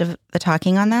did most of the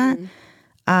talking on that.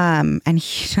 And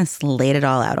he just laid it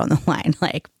all out on the line,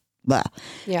 like, blah.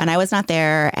 Yeah. And I was not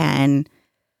there. And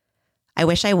I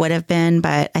wish I would have been,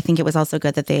 but I think it was also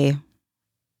good that they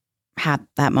had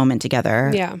that moment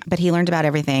together. Yeah. But he learned about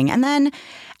everything. And then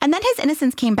his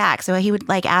innocence came back. So he would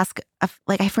like ask,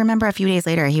 like, I remember a few days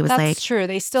later, he was like, that's true.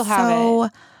 They still have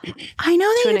it. I know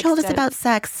that you told us about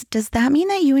sex. Does that mean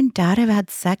that you and Dad have had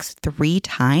sex 3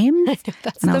 times?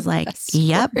 That's and I was like,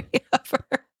 yep.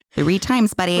 3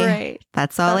 times, buddy. Right.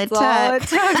 That's all it took.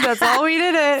 That's all we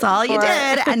did it. That's all you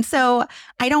did. And so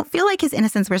I don't feel like his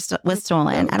innocence was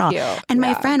stolen at all. And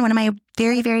my friend, one of my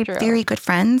very, very, very good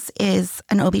friends is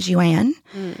an OBGYN.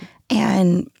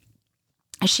 And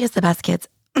she has the best kids.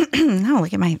 No,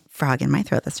 look at my frog in my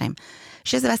throat this time.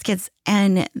 She has the best kids.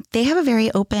 And they have a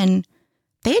very open...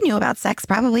 They knew about sex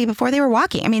probably before they were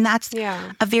walking. I mean, that's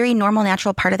a very normal,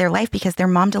 natural part of their life because their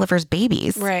mom delivers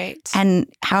babies. Right.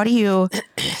 And how do you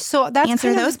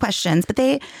answer those questions? But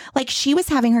they, like, she was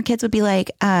having her kids would be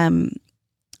like,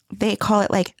 they call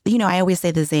it like, you know, I always say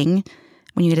the zing.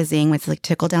 When you get a zing, it's like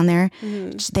tickle down there.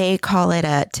 They call it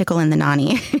a tickle in the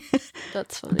nanny.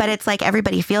 That's funny. But it's like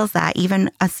everybody feels that. Even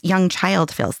a young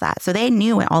child feels that. So they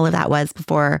knew what all of that was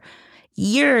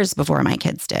years before my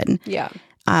kids did. Yeah.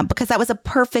 Because that was a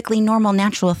perfectly normal,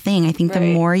 natural thing. I think the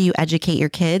more you educate your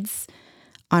kids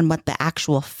on what the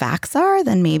actual facts are,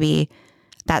 then maybe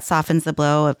that softens the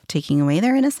blow of taking away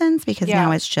their innocence because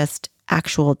now it's just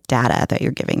actual data that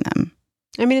you're giving them.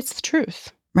 I mean, it's the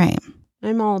truth. Right.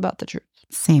 I'm all about the truth.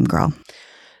 Same, girl.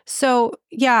 So,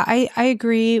 yeah, I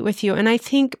agree with you. And I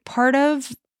think part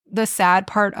of the sad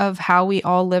part of how we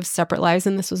all live separate lives,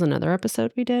 and this was another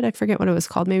episode we did, I forget what it was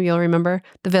called, maybe you'll remember,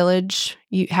 the village,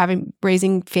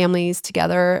 raising families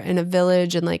together in a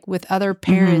village and like with other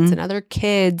parents and other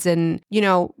kids, and, you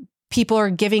know, people are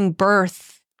giving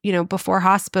birth before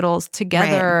hospitals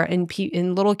together,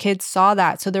 and little kids saw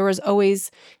that. So there was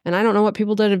always, and I don't know what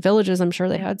people did in villages. I'm sure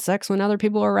they had sex when other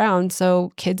people were around.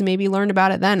 So kids maybe learned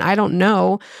about it then. I don't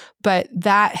know. But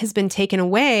that has been taken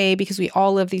away because we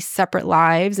all live these separate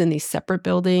lives in these separate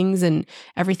buildings, and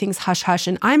everything's hush hush.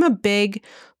 And I'm a big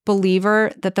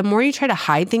believer that the more you try to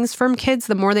hide things from kids,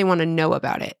 the more they want to know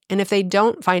about it. And if they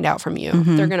don't find out from you,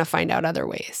 they're going to find out other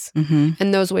ways.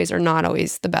 And those ways are not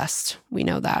always the best. We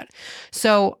know that.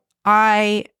 So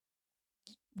we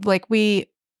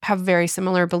have very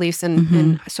similar beliefs.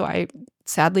 And so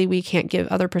sadly, we can't give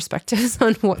other perspectives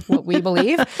on what we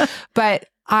believe. But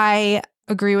I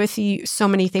agree with you so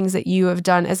many things that you have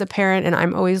done as a parent, and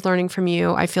I'm always learning from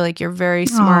you. I feel like you're very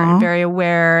smart and very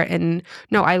aware, and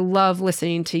I love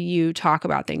listening to you talk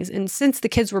about things. And since the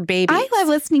kids were babies, I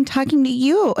love talking to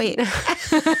you. Wait,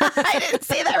 I didn't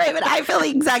say that right, but I feel the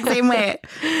exact same way.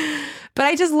 But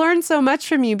I just learned so much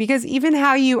from you, because even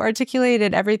how you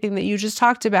articulated everything that you just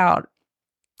talked about,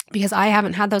 because I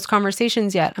haven't had those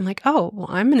conversations yet. I'm like, oh, well,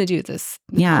 I'm going to do this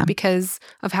because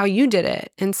of how you did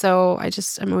it. And so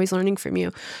I'm always learning from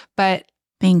you. But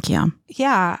thank you.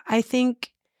 Yeah, I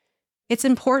think it's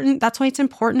important. That's why it's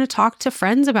important to talk to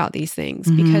friends about these things,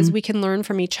 because we can learn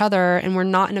from each other, and we're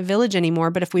not in a village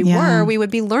anymore. But if we were, we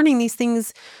would be learning these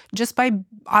things just by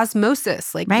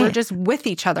osmosis. We're just with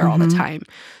each other all the time.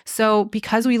 So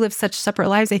because we live such separate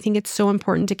lives, I think it's so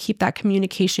important to keep that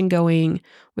communication going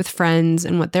with friends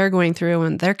and what they're going through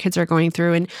and their kids are going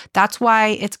through. And that's why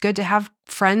it's good to have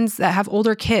friends that have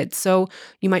older kids. So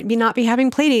you might not be having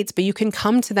play dates, but you can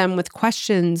come to them with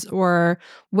questions, or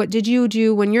what did you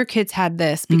do when your kids had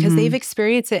this? Because they've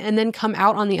experienced it, and then come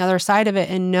out on the other side of it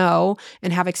and know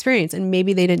and have experience. And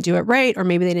maybe they didn't do it right, or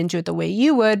maybe they didn't do it the way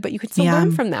you would, but you could still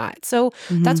learn from that. So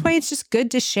that's why it's just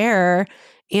good to share.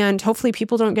 And hopefully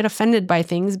people don't get offended by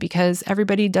things, because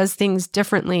everybody does things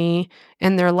differently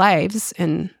in their lives,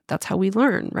 and that's how we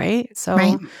learn, right? So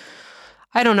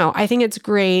I don't know. I think it's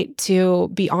great to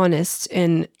be honest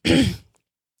and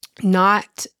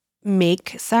not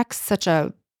make sex such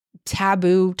a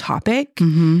taboo topic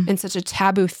and such a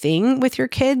taboo thing with your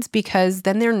kids, because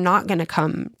then they're not going to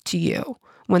come to you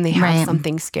when they have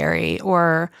something scary,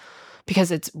 or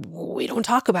because we don't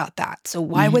talk about that. So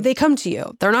why would they come to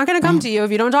you? They're not going to come to you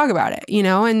if you don't talk about it,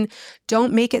 and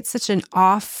don't make it such an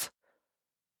off,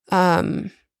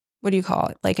 what do you call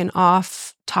it? Like an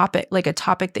off topic, like a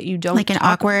topic that you don't like an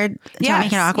awkward. Yeah,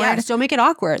 make it awkward. Yes, don't make it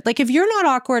awkward. Like if you're not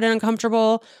awkward and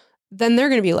uncomfortable, then they're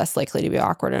going to be less likely to be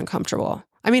awkward and uncomfortable.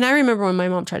 I mean, I remember when my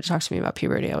mom tried to talk to me about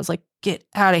puberty, I was like, get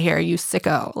out of here, you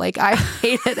sicko. Like I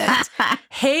hated it.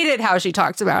 Hated how she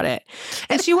talked about it.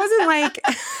 And she wasn't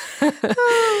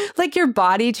like your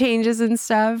body changes and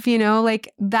stuff,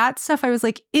 like that stuff. I was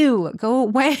like, ew, go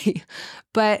away.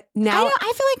 But now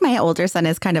I feel like my older son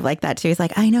is kind of like that too. He's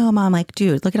like, I know, Mom, like,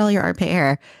 dude, look at all your armpit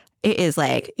hair. It is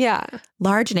like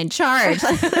large and in charge.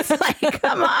 It's like,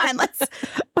 come on,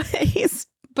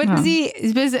 But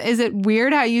is it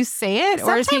weird how you say it? Sometimes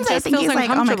or is he just feels like,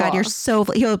 oh my God, you're so,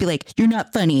 he'll be like, you're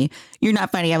not funny. You're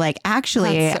not funny. I'm like,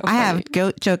 actually, I have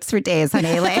jokes for days,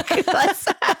 honey. Like,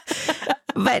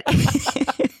 but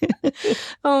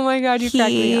oh my God, you crack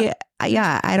me up.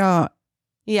 Yeah, I don't.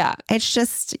 Yeah. It's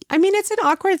just, I mean, it's an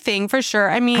awkward thing for sure.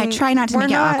 I mean, I try not to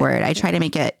make it awkward. I try to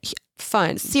make it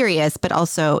fun, serious, but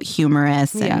also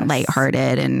humorous and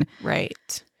lighthearted and relatable.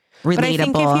 But I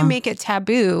think if you make it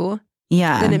taboo,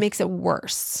 then it makes it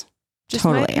worse. Just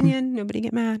totally. My opinion. Nobody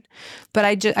get mad. But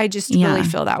I just really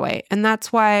feel that way. And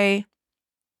that's why,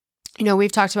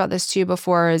 we've talked about this too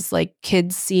before, is like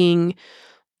kids seeing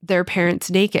their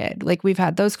parents naked. Like we've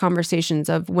had those conversations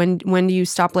of when do you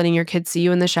stop letting your kids see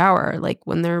you in the shower? Like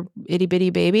when they're itty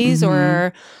bitty babies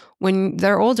or when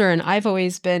they're older. And I've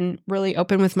always been really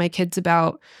open with my kids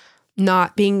about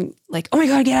not being like, oh my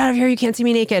God, get out of here. You can't see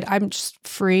me naked. I'm just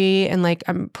free. And like,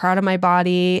 I'm proud of my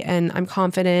body and I'm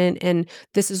confident. And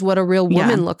this is what a real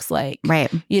woman looks like.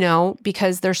 Right.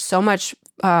 Because there's so much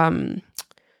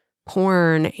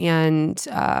porn and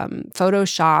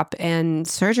Photoshop and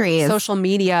surgeries, social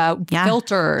media,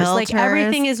 filters. Like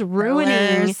everything is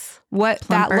ruining what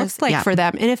that looks like for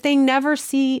them. And if they never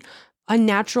see a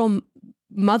natural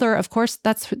mother, of course,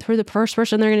 that's who the first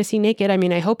person they're going to see naked. I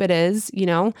mean, I hope it is,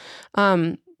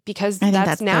 because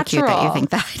that's natural. Cute that you think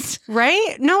that,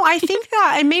 right? No, I think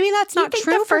that, and maybe that's not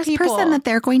true the first for people. person that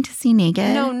they're going to see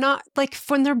naked. No, not like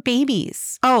when they're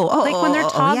babies. Like when they're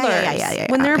toddlers.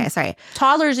 Yeah. When they're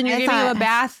toddlers, and you're giving them a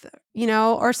bath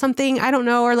or something. I don't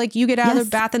know. Or like you get out of the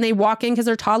bath and they walk in because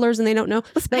they're toddlers and they don't know.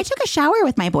 I took a shower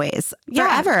with my boys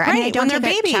forever. Right. I mean, I don't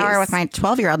take a shower with my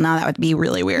 12-year-old now. That would be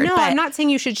really weird. No, I'm not saying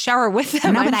you should shower with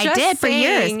them. No, but I did for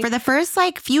years. For the first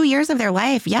few years of their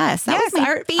life. Yes. That was my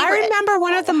favorite. I remember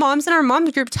one of the moms in our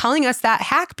mom's group telling us that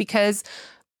hack because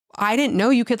I didn't know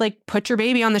you could put your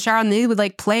baby on the shower and they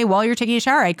would play while you're taking a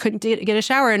shower. I couldn't get a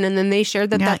shower. And then they shared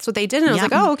that that's what they did. And I was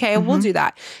like, oh, okay, we'll do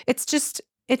that. It's just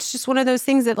one of those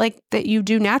things that that you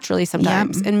do naturally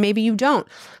sometimes and maybe you don't.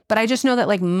 But I just know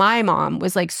that my mom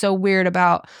was so weird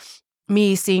about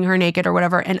me seeing her naked or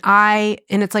whatever. And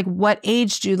it's what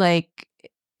age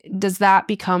does that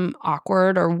become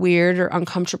awkward or weird or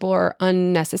uncomfortable or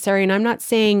unnecessary? And I'm not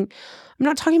talking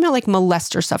about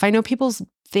molester stuff. I know people's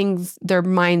things, their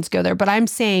minds go there, but I'm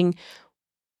saying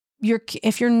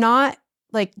if you're not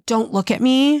don't look at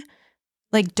me,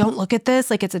 don't look at this,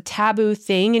 it's a taboo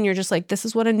thing. And you're just this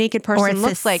is what a naked person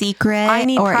looks like. Secret. I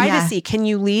need privacy. Yeah. Can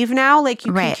you leave now? You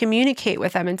can communicate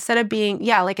with them instead of being,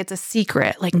 it's a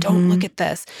secret. Don't look at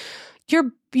this.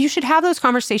 You should have those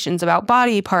conversations about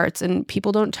body parts and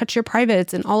people don't touch your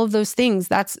privates and all of those things.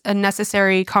 That's a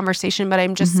necessary conversation. But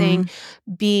I'm just saying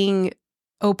being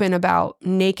open about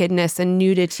nakedness and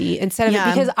nudity instead of it,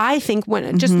 because I think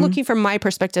just looking from my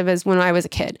perspective as when I was a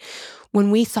kid, when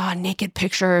we saw naked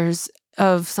pictures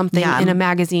of something in a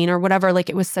magazine or whatever,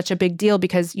 it was such a big deal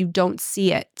because you don't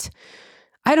see it.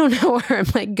 I don't know where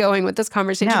I'm going with this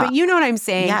conversation, but you know what I'm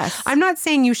saying? Yes. I'm not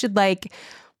saying you should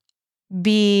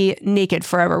be naked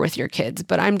forever with your kids,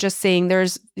 but I'm just saying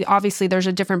there's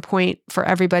a different point for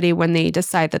everybody when they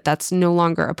decide that that's no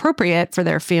longer appropriate for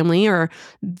their family or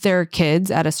their kids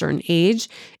at a certain age.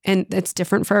 And it's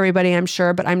different for everybody, I'm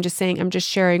sure, but I'm just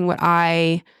sharing what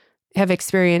I have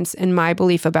experienced, and my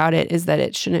belief about it is that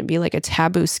it shouldn't be a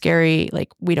taboo, scary,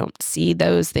 we don't see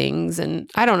those things.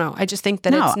 And I don't know. I just think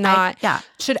that it's not,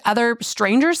 should other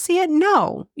strangers see it?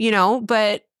 No,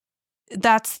 but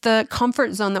that's the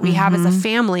comfort zone that we have as a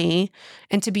family,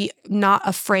 and to be not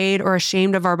afraid or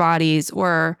ashamed of our bodies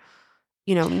or,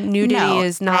 nudity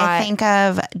is not. I think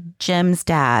of Jim's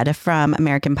dad from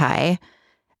American Pie.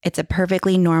 It's a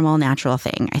perfectly normal, natural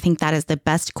thing. I think that is the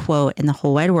best quote in the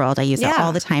whole wide world. I use it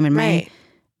all the time in my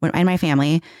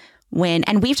family.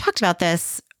 And we've talked about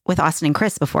this with Austin and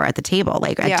Chris before at the table,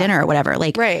 at dinner or whatever.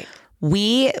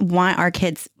 We want our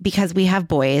kids, because we have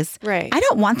boys. Right. I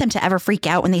don't want them to ever freak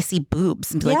out when they see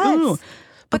boobs and be ooh.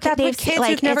 But that's what kids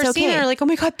who've never seen it are oh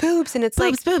my God, boobs. And it's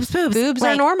boobs. Boobs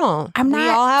are normal. We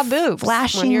all have boobs.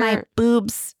 Flashing my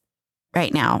boobs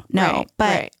right now. No,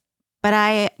 but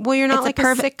you're not a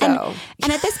sicko.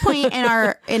 And at this point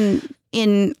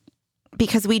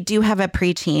because we do have a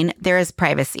preteen, there is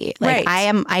privacy.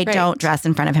 I don't dress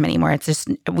in front of him anymore. It's just,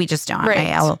 we just don't.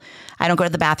 Right. I don't go to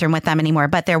the bathroom with them anymore.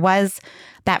 But there was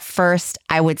that first,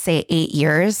 I would say 8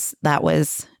 years,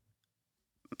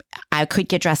 I could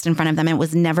get dressed in front of them. It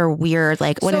was never weird.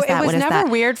 What is that? It was never that?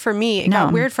 Weird for me. It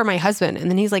got weird for my husband.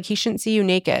 And then he's he shouldn't see you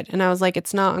naked. And I was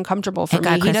it's not uncomfortable for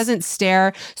me. He doesn't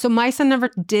stare. So my son never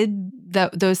did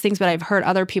those things, but I've heard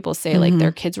other people say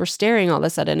their kids were staring all of a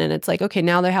sudden. And it's okay,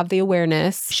 now they have the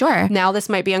awareness. Sure. Now this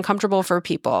might be uncomfortable for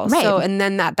people. Right. So, and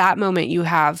then at that moment you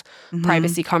have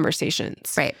privacy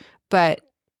conversations. Right. But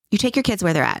you take your kids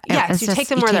where they're at. Yes, take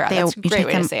them where they're at. That's a great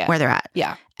way to say it. Where they're at.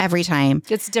 Yeah. Every time.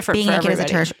 It's different Being for naked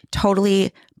everybody. is a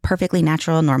totally, perfectly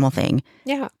natural, normal thing.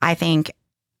 Yeah.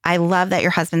 I love that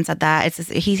your husband said that.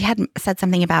 He had said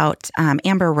something about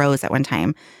Amber Rose at one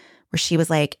time where she was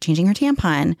changing her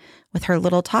tampon with her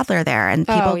little toddler there. And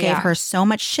people gave her so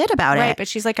much shit about it. Right. But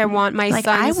she's I want my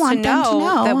sons to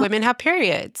know that women have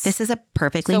periods. This is a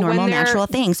perfectly normal, natural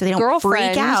thing. So they don't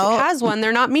freak out. Has one,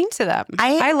 they're not mean to them.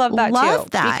 I love that too.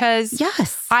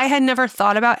 Because I had never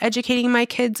thought about educating my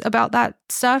kids about that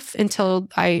stuff until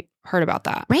I heard about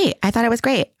that. Right. I thought it was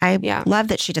great. I love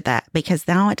that she did that, because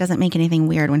now it doesn't make anything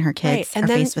weird when her kids are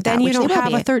faced with that. And then you don't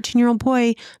have a 13-year-old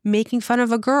boy making fun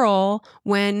of a girl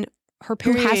when her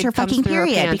period who has her fucking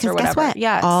period, because guess what?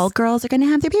 Yes. All girls are going to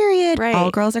have their period. Right.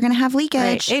 All girls are going to have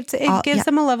leakage. Right. It gives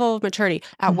them a level of maturity.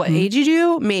 At what age you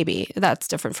do, maybe that's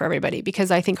different for everybody,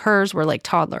 because I think hers were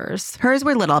toddlers. Hers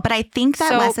were little, but I think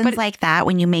that lessons like that,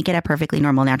 when you make it a perfectly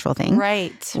normal, natural thing,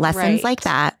 lessons like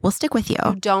that will stick with you.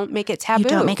 You don't make it taboo. You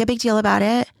don't make a big deal about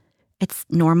it. It's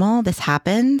normal. This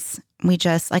happens. We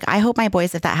just I hope my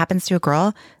boys, if that happens to a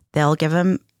girl, they'll give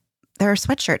them their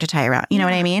sweatshirt to tie around. You know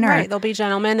what I mean? Or they'll be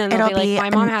gentlemen and they'll be my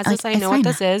mom has this. I know what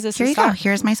this is. This Here is you go.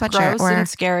 Here's my sweatshirt. Gross and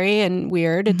scary and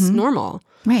weird. It's normal.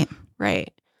 Right.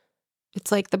 Right.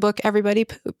 It's like the book, Everybody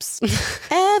Poops.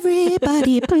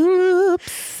 Everybody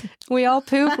poops. We all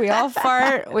poop. We all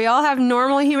fart. We all have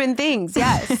normal human things.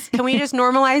 Yes. Can we just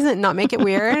normalize it and not make it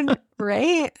weird?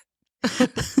 Right?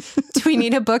 Do we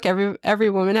need a book? Every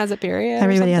woman has a period.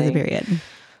 Everybody has a period.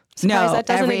 No, that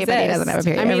doesn't everybody exist. doesn't have a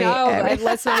period. I mean,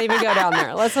 let's not even go down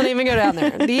there. Let's not even go down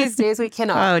there. These days we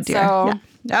cannot. Oh, dear. So,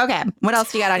 no. Okay. What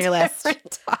else do you got on your list?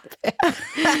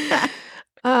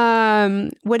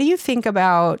 What do you think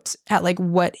about at like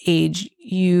what age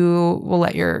you will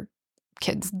let your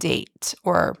kids date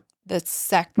or the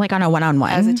sex? Like on a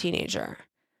one-on-one? As a teenager.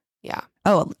 Yeah.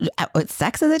 Oh,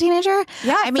 sex as a teenager?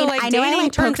 Yeah. I mean, I know I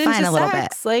like poke fun a little bit.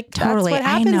 Like totally. That's what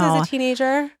happens as a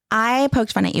teenager. I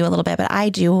poked fun at you a little bit, but I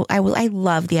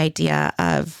love the idea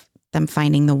of them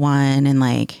finding the one and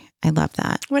like, I love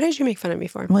that. What did you make fun of me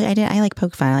for? Well, I like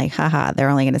poke fun. Like, haha, they're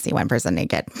only going to see one person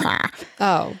naked.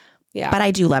 Oh, yeah. But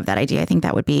I do love that idea. I think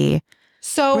that would be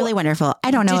really wonderful.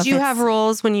 I don't know. Did you have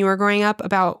rules when you were growing up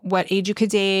about what age you could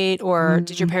date, or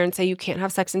did your parents say you can't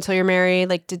have sex until you're married?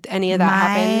 Like, did any of that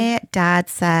happen? My dad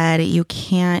said you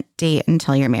can't date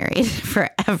until you're married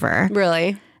forever.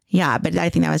 Really? Yeah, but I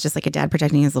think that was just like a dad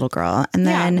protecting his little girl. And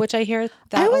then, which I hear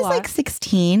that I was a lot. like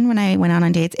 16 when I went out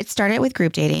on dates. It started with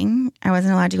group dating. I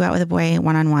wasn't allowed to go out with a boy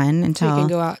one-on-one until so you can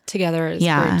go out together as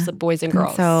groups of boys and girls.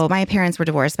 And so my parents were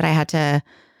divorced, but I had to,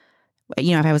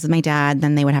 if I was with my dad,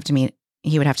 then he would have to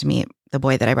meet the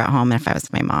boy that I brought home. And if I was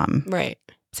with my mom, right,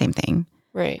 same thing.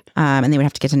 Right. And they would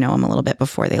have to get to know him a little bit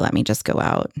before they let me just go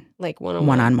out. Like one-on-one.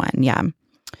 One-on-one, yeah.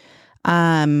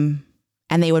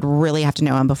 And they would really have to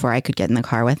know him before I could get in the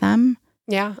car with them.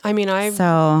 Yeah. I mean, I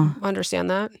understand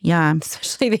that. Yeah.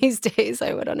 Especially these days,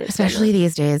 I would understand. Especially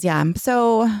these days, yeah.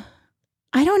 So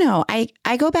I don't know.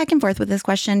 I go back and forth with this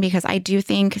question because I do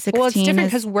think 16 Well, it's different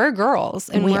because we're girls.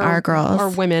 And we are girls. Or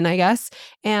women, I guess.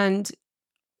 And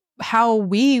how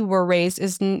we were raised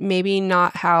is maybe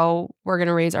not how we're going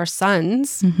to raise our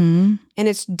sons. Mm-hmm. And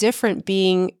it's different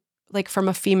being like from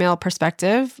a female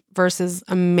perspective versus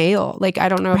a male. Like, I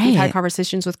don't know if you've had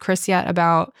conversations with Chris yet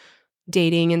about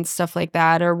dating and stuff like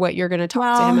that, or what you're going to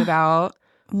talk to him about.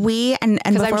 And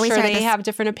before I'm we sure started they have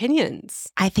different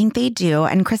opinions. I think they do.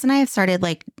 And Chris and I have started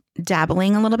like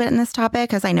dabbling a little bit in this topic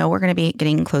because I know we're going to be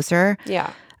getting closer.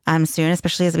 Yeah. Soon,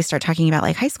 especially as we start talking about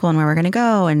like high school and where we're going to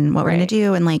go and what we're going to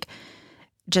do. And like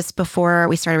just before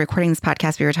we started recording this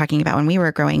podcast, we were talking about when we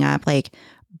were growing up, like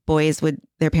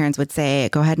their parents would say,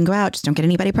 go ahead and go out. Just don't get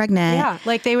anybody pregnant. Yeah.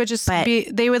 Like they would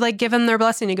they would like give them their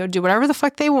blessing to go do whatever the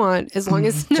fuck they want as long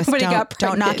as nobody got pregnant.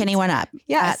 Don't knock anyone up.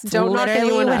 Yes. That's don't knock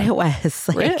anyone up. It was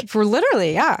like, for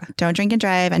literally. Yeah. Don't drink and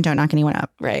drive and don't knock anyone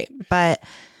up. Right. But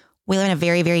we live in a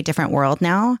very, very different world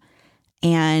now.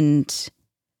 And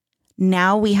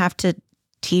now we have to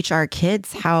teach our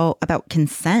kids about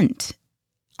consent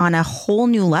on a whole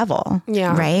new level.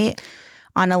 Yeah. Right.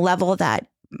 On a level that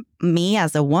me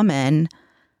as a woman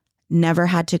never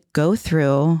had to go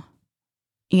through,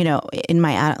 in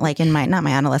my not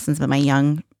my adolescence, but my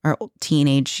young or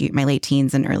teenage, my late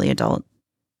teens and early adult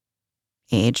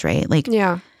age, right? Like,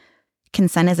 yeah,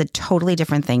 consent is a totally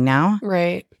different thing now.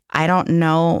 Right. I don't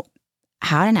know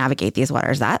how to navigate these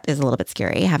waters. That is a little bit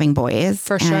scary, having boys.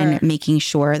 For sure. And making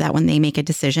sure that when they make a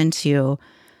decision to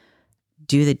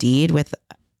do the deed with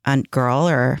a girl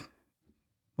or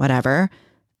whatever,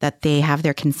 that they have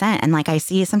their consent. And like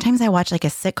sometimes I watch like a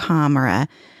sitcom or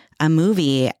a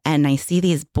movie and I see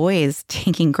these boys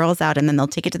taking girls out and then they'll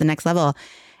take it to the next level.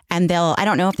 And I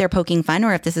don't know if they're poking fun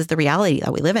or if this is the reality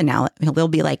that we live in now. They'll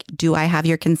be like, do I have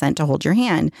your consent to hold your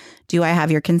hand? Do I have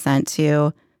your consent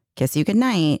to kiss you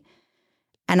goodnight?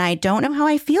 And I don't know how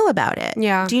I feel about it.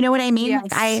 Yeah. Do you know what I mean? Yes.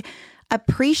 Like, I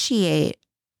appreciate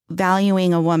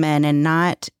valuing a woman and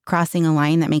not crossing a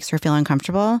line that makes her feel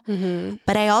uncomfortable. Mm-hmm.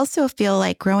 But I also feel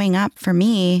like growing up for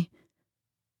me,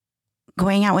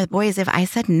 going out with boys, if I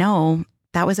said no,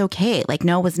 that was okay. Like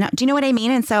no was no. Do you know what I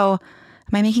mean? And so am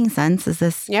I making sense? Is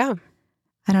this? Yeah.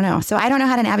 I don't know. So I don't know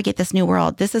how to navigate this new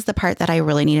world. This is the part that I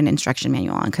really need an instruction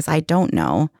manual on because I don't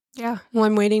know. Yeah. Well,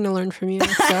 I'm waiting to learn from you.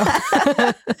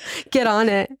 So get on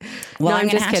it. Well, no, I'm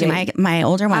just kidding. My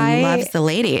older one loves the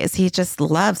ladies. He just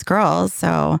loves girls.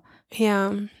 So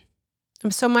yeah.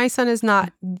 So my son is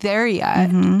not there yet.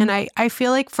 Mm-hmm. And I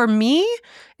feel like for me,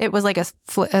 it was like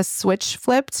a switch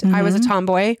flipped. Mm-hmm. I was a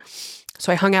tomboy.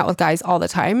 So I hung out with guys all the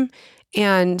time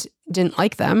and didn't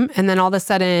like them. And then all of a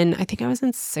sudden, I think I was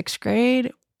in 6th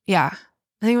grade. Yeah.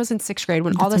 I think it was in 6th grade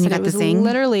when all of a sudden it was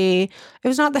literally, it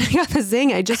was not that I got the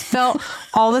zing. I just felt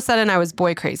all of a sudden I was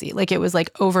boy crazy. Like it was like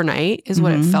overnight is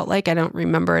what it felt like. I don't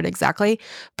remember it exactly,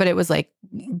 but it was like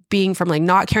being from like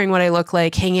not caring what I look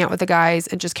like, hanging out with the guys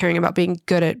and just caring about being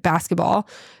good at basketball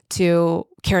to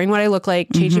caring what I look like,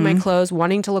 changing my clothes,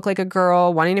 wanting to look like a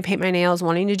girl, wanting to paint my nails,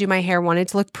 wanting to do my hair, wanting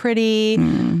to look pretty,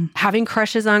 having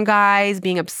crushes on guys,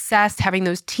 being obsessed, having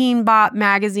those teen bop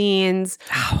magazines,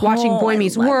 watching Boy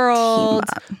Meets World,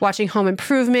 watching Home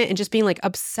Improvement, and just being like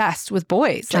obsessed with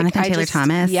boys. Jonathan Taylor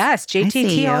Thomas. Yes.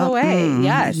 JTT all the way.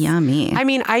 Yes. Yummy. I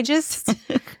mean, it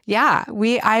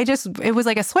was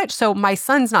like a switch. So my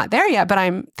son's not there yet, but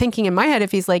I'm thinking in my head,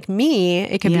 if he's like me,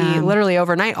 it could be literally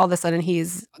overnight. All of a sudden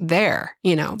he's there,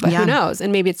 but who knows?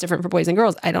 And maybe it's different for boys and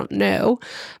girls. I don't know.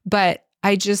 But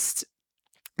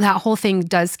that whole thing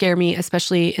does scare me,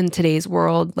 especially in today's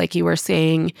world. Like you were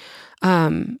saying,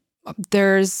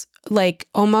 there's like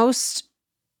almost,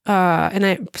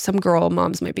 some girl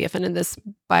moms might be offended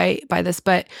by this,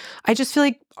 but I just feel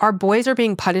like our boys are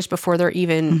being punished before they're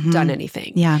even done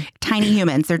anything. Yeah. Tiny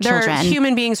humans. They're children. They're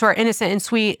human beings who are innocent and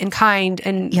sweet and kind.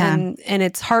 And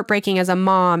it's heartbreaking as a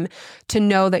mom to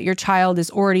know that your child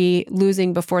is already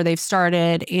losing before they've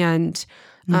started and,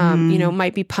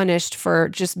 might be punished for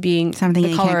just being something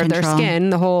the color of their skin.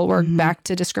 The whole work back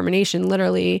to discrimination,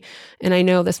 literally. And I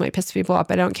know this might piss people off.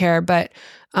 I don't care. But,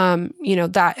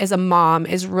 that as a mom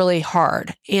is really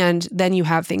hard. And then you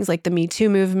have things like the Me Too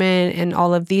movement and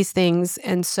all of these things.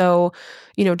 And so,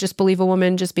 just believe a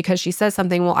woman just because she says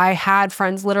something. Well, I had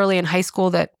friends literally in high school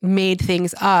that made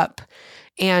things up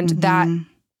and that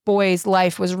boy's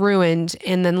life was ruined,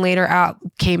 and then later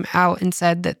came out and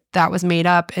said that was made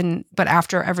up, but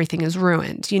after everything is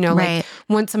ruined, like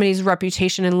once somebody's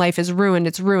reputation in life is ruined,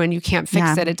 it's ruined. You can't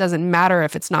fix it. It doesn't matter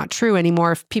if it's not true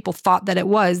anymore. If people thought that it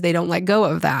was, they don't let go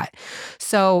of that.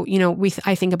 So,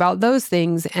 I think about those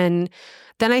things, and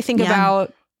then I think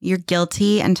about you're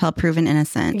guilty until proven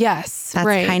innocent. Yes, that's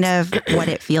kind of what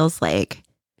it feels like.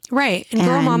 Right. And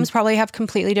girl moms probably have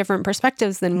completely different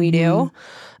perspectives than we do.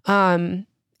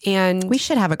 And we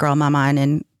should have a girl mom on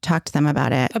and talk to them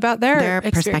about it. About their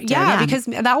perspective. Yeah, because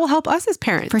that will help us as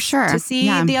parents. For sure. To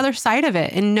see the other side of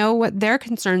it and know what their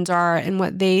concerns are and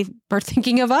what they are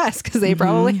thinking of us, because they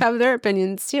probably have their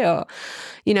opinions too.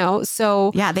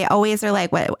 So. Yeah, they always are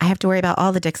like, what? I have to worry about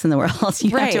all the dicks in the world.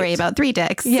 You have to worry about 3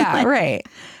 dicks. Yeah, right.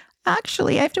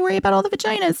 Actually, I have to worry about all the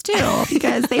vaginas too,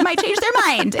 because they might change their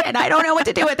mind and I don't know what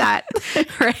to do with that.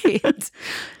 Right.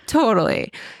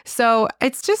 Totally. So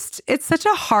it's such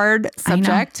a hard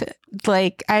subject.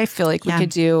 Like, I feel like we could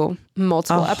do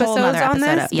multiple episodes on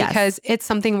this because it's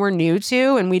something we're new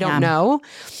to and we don't know.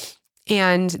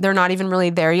 And they're not even really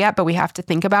there yet, but we have to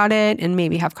think about it and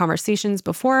maybe have conversations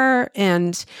before.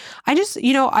 And I just,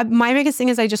 my biggest thing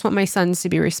is I just want my sons to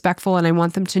be respectful, and I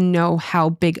want them to know how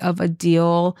big of a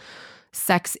deal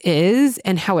sex is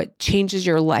and how it changes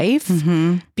your life.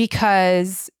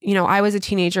 Because, I was a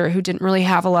teenager who didn't really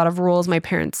have a lot of rules. My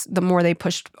parents, the more they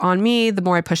pushed on me, the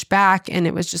more I pushed back. And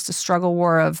it was just a struggle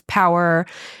war of power.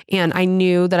 And I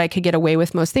knew that I could get away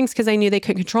with most things because I knew they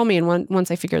couldn't control me. And once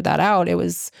I figured that out, it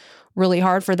was really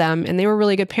hard for them. And they were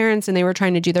really good parents and they were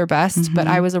trying to do their best. But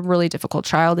I was a really difficult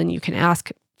child, and you can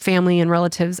ask family and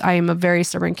relatives. I am a very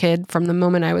stubborn kid from the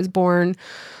moment I was born.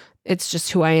 It's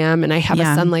just who I am. And I have a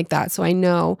son like that. So I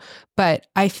know. But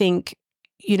I think,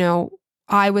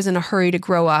 I was in a hurry to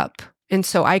grow up. And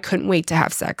so I couldn't wait to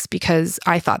have sex because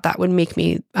I thought that would make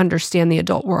me understand the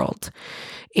adult world.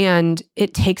 And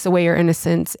it takes away your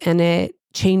innocence and it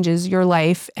changes your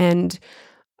life. And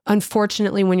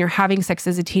unfortunately, when you're having sex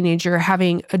as a teenager, you're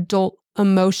having adult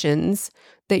emotions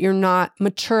that you're not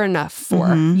mature enough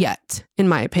for yet, in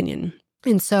my opinion.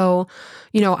 And so,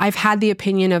 I've had the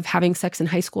opinion of having sex in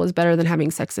high school is better than having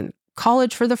sex in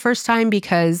college for the first time,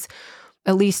 because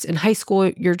at least in high school,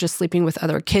 you're just sleeping with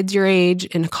other kids your age.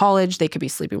 In college, they could be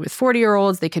sleeping with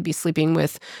 40-year-olds. They could be sleeping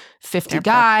with 50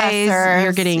 guys.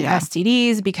 You're getting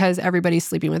STDs because everybody's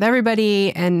sleeping with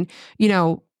everybody. And,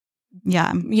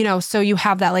 so you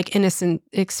have that like innocent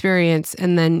experience,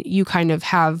 and then you kind of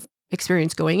have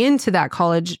experience going into that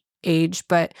college age,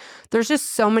 but there's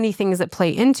just so many things that play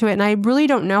into it. And I really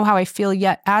don't know how I feel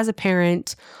yet as a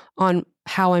parent on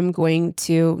how I'm going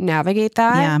to navigate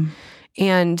that. Yeah.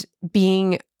 And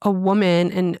being a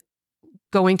woman and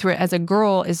going through it as a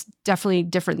girl is definitely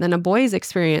different than a boy's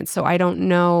experience. So I don't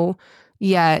know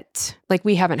yet, like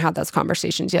we haven't had those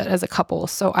conversations yet as a couple.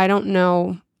 So I don't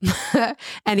know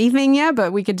anything yet,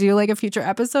 but we could do like a future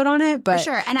episode on it. But for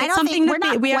sure. And I don't think we're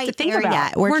not we have to think about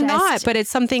yet. We're not, but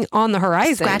it's something on the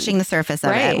horizon. Scratching the surface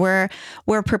of it.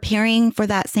 We're preparing for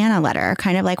that Santa letter,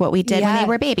 kind of like what we did when they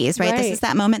were babies, right? This is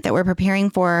that moment that we're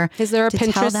preparing for. Is there a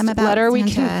Pinterest letter Santa, we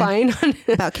can find on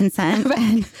about consent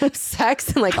about sex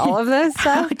and like all of this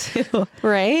stuff?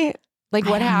 Right? Like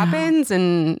what happens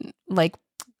and like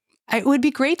it would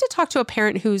be great to talk to a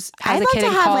parent who's has I'd a like kid to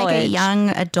in have college. like a young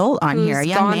adult on who's here, a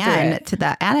young gone through man it. to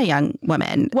that, and a young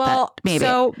woman. Well, maybe.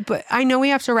 but I know we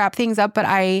have to wrap things up, but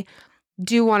I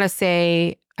do want to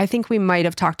say, I think we might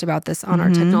have talked about this on our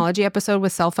technology episode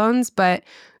with cell phones, but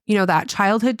that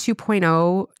Childhood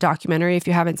 2.0 documentary, if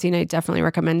you haven't seen it, I definitely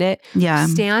recommend it. Yeah.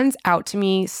 Stands out to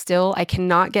me still. I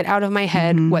cannot get out of my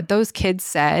head what those kids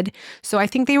said. So I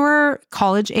think they were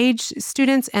college age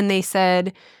students, and they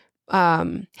said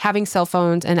having cell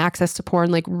phones and access to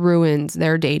porn like ruins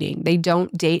their dating. They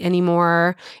don't date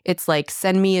anymore. It's like,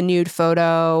 send me a nude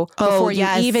photo before you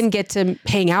even get to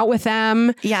hang out with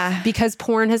them. Yeah. Because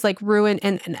porn has like ruined,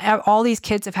 and all these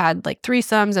kids have had like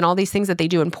threesomes and all these things that they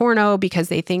do in porno because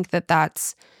they think that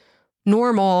that's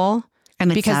normal. And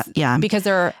it's because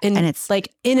they're and it's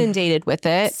like inundated with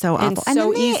it. So awful. And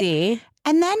so easy.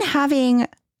 And then having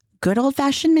good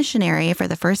old-fashioned missionary for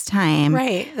the first time.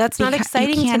 Right. That's not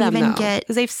exciting to them, though,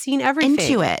 because they've seen everything.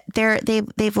 Into it.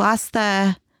 They've lost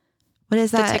the... What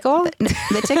is that? The tickle?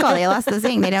 The tickle. They lost the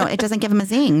zing. It doesn't give them a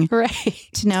zing. Right.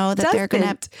 To know that they're going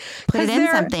to put it in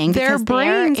something. Their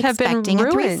brains have been ruined. A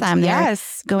threesome.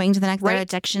 Yes. They're going to the next. Their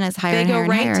addiction is higher and higher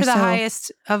and higher. They go right to the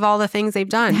highest of all the things they've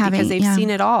done because they've seen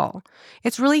it all.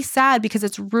 It's really sad because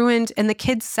it's ruined. And the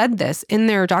kids said this in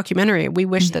their documentary. We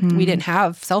wish that we didn't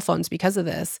have cell phones because of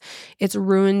this. It's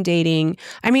ruined dating.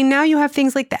 I mean, now you have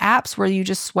things like the apps where you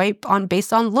just swipe on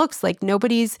based on looks. Like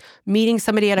nobody's meeting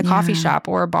somebody at a coffee shop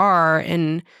or a bar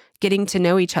and getting to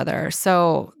know each other.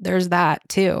 So there's that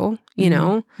too, you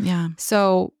know? Yeah.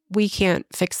 So we can't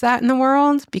fix that in the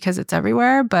world because it's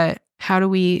everywhere. But how do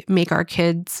we make our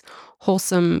kids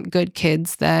wholesome, good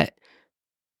kids that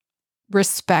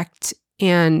respect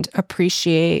and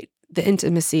appreciate the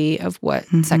intimacy of what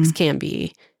sex can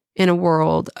be in a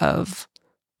world of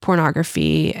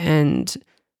pornography and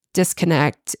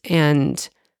disconnect and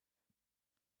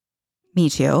Me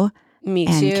Too. And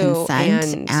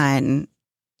consent and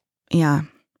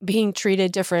being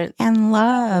treated different and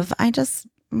love. I just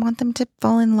want them to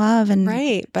fall in love and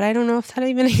right, but I don't know if that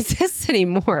even exists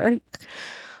anymore.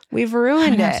 We've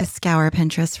ruined it. I have to scour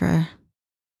Pinterest for.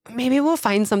 Maybe we'll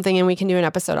find something and we can do an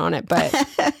episode on it. But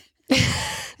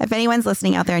if anyone's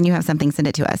listening out there and you have something, send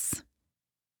it to us.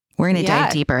 We're going to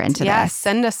dive deeper into this.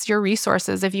 Send us your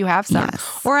resources if you have some.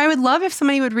 Yes. Or I would love if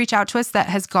somebody would reach out to us that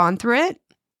has gone through it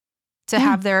to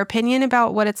have their opinion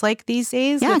about what it's like these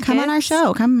days. Yeah, come on our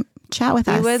show. Come chat with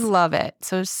us. We would love it.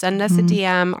 So send us a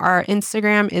DM. Our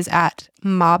Instagram is at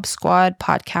Mob Squad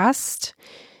Podcast.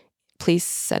 Please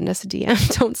send us a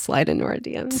DM. Don't slide into our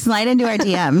DMs. Slide into our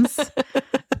DMs.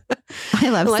 I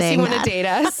love saying that. Unless you want to date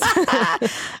us.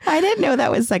 I didn't know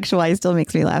that was sexual. It still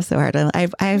makes me laugh so hard.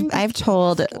 I've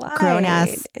told grown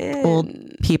ass old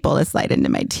people to slide into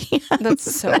my DMs.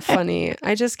 That's so funny.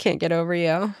 I just can't get over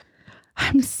you.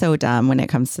 I'm so dumb when it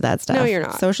comes to that stuff. No, you're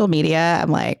not. Social media,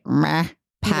 I'm like, meh,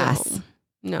 pass.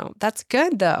 No, that's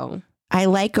good though. I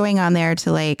like going on there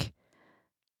to like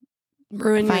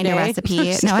ruin find your a day.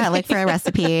 recipe. No, I look for a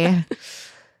recipe.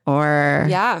 Or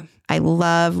I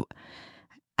love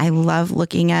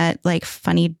looking at like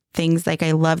funny things. Like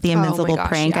I love the invisible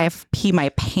prank. I pee my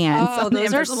pants. Oh,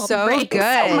 those are so good.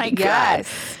 Oh my God.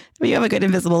 You have a good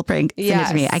invisible prank. Send it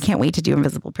to me. I can't wait to do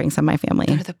invisible pranks on my family.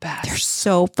 They're the best. They're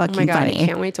so fucking funny. I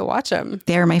can't wait to watch them.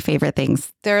 They're my favorite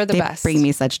things. They're the best. Bring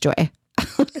me such joy.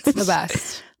 It's the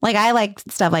best. Like I like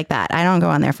stuff like that. I don't go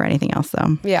on there for anything else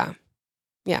though. Yeah.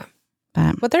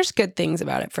 But there's good things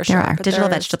about it for sure. There are.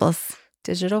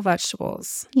 Digital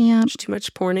vegetables. Yeah. There's too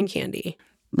much porn and candy.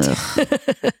 All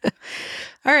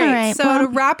right. So to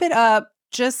wrap it up,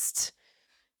 just,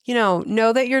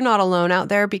 know that you're not alone out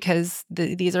there because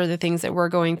these are the things that we're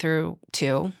going through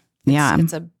too.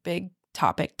 It's a big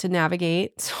topic to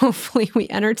navigate. So hopefully we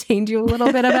entertained you a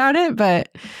little bit about it,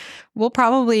 but we'll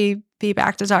probably be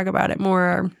back to talk about it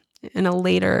more in a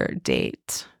later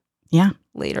date. Yeah.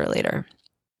 Later.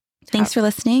 Thanks for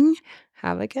listening.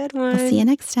 Have a good one. We'll see you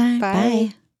next time.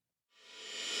 Bye.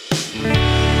 Bye.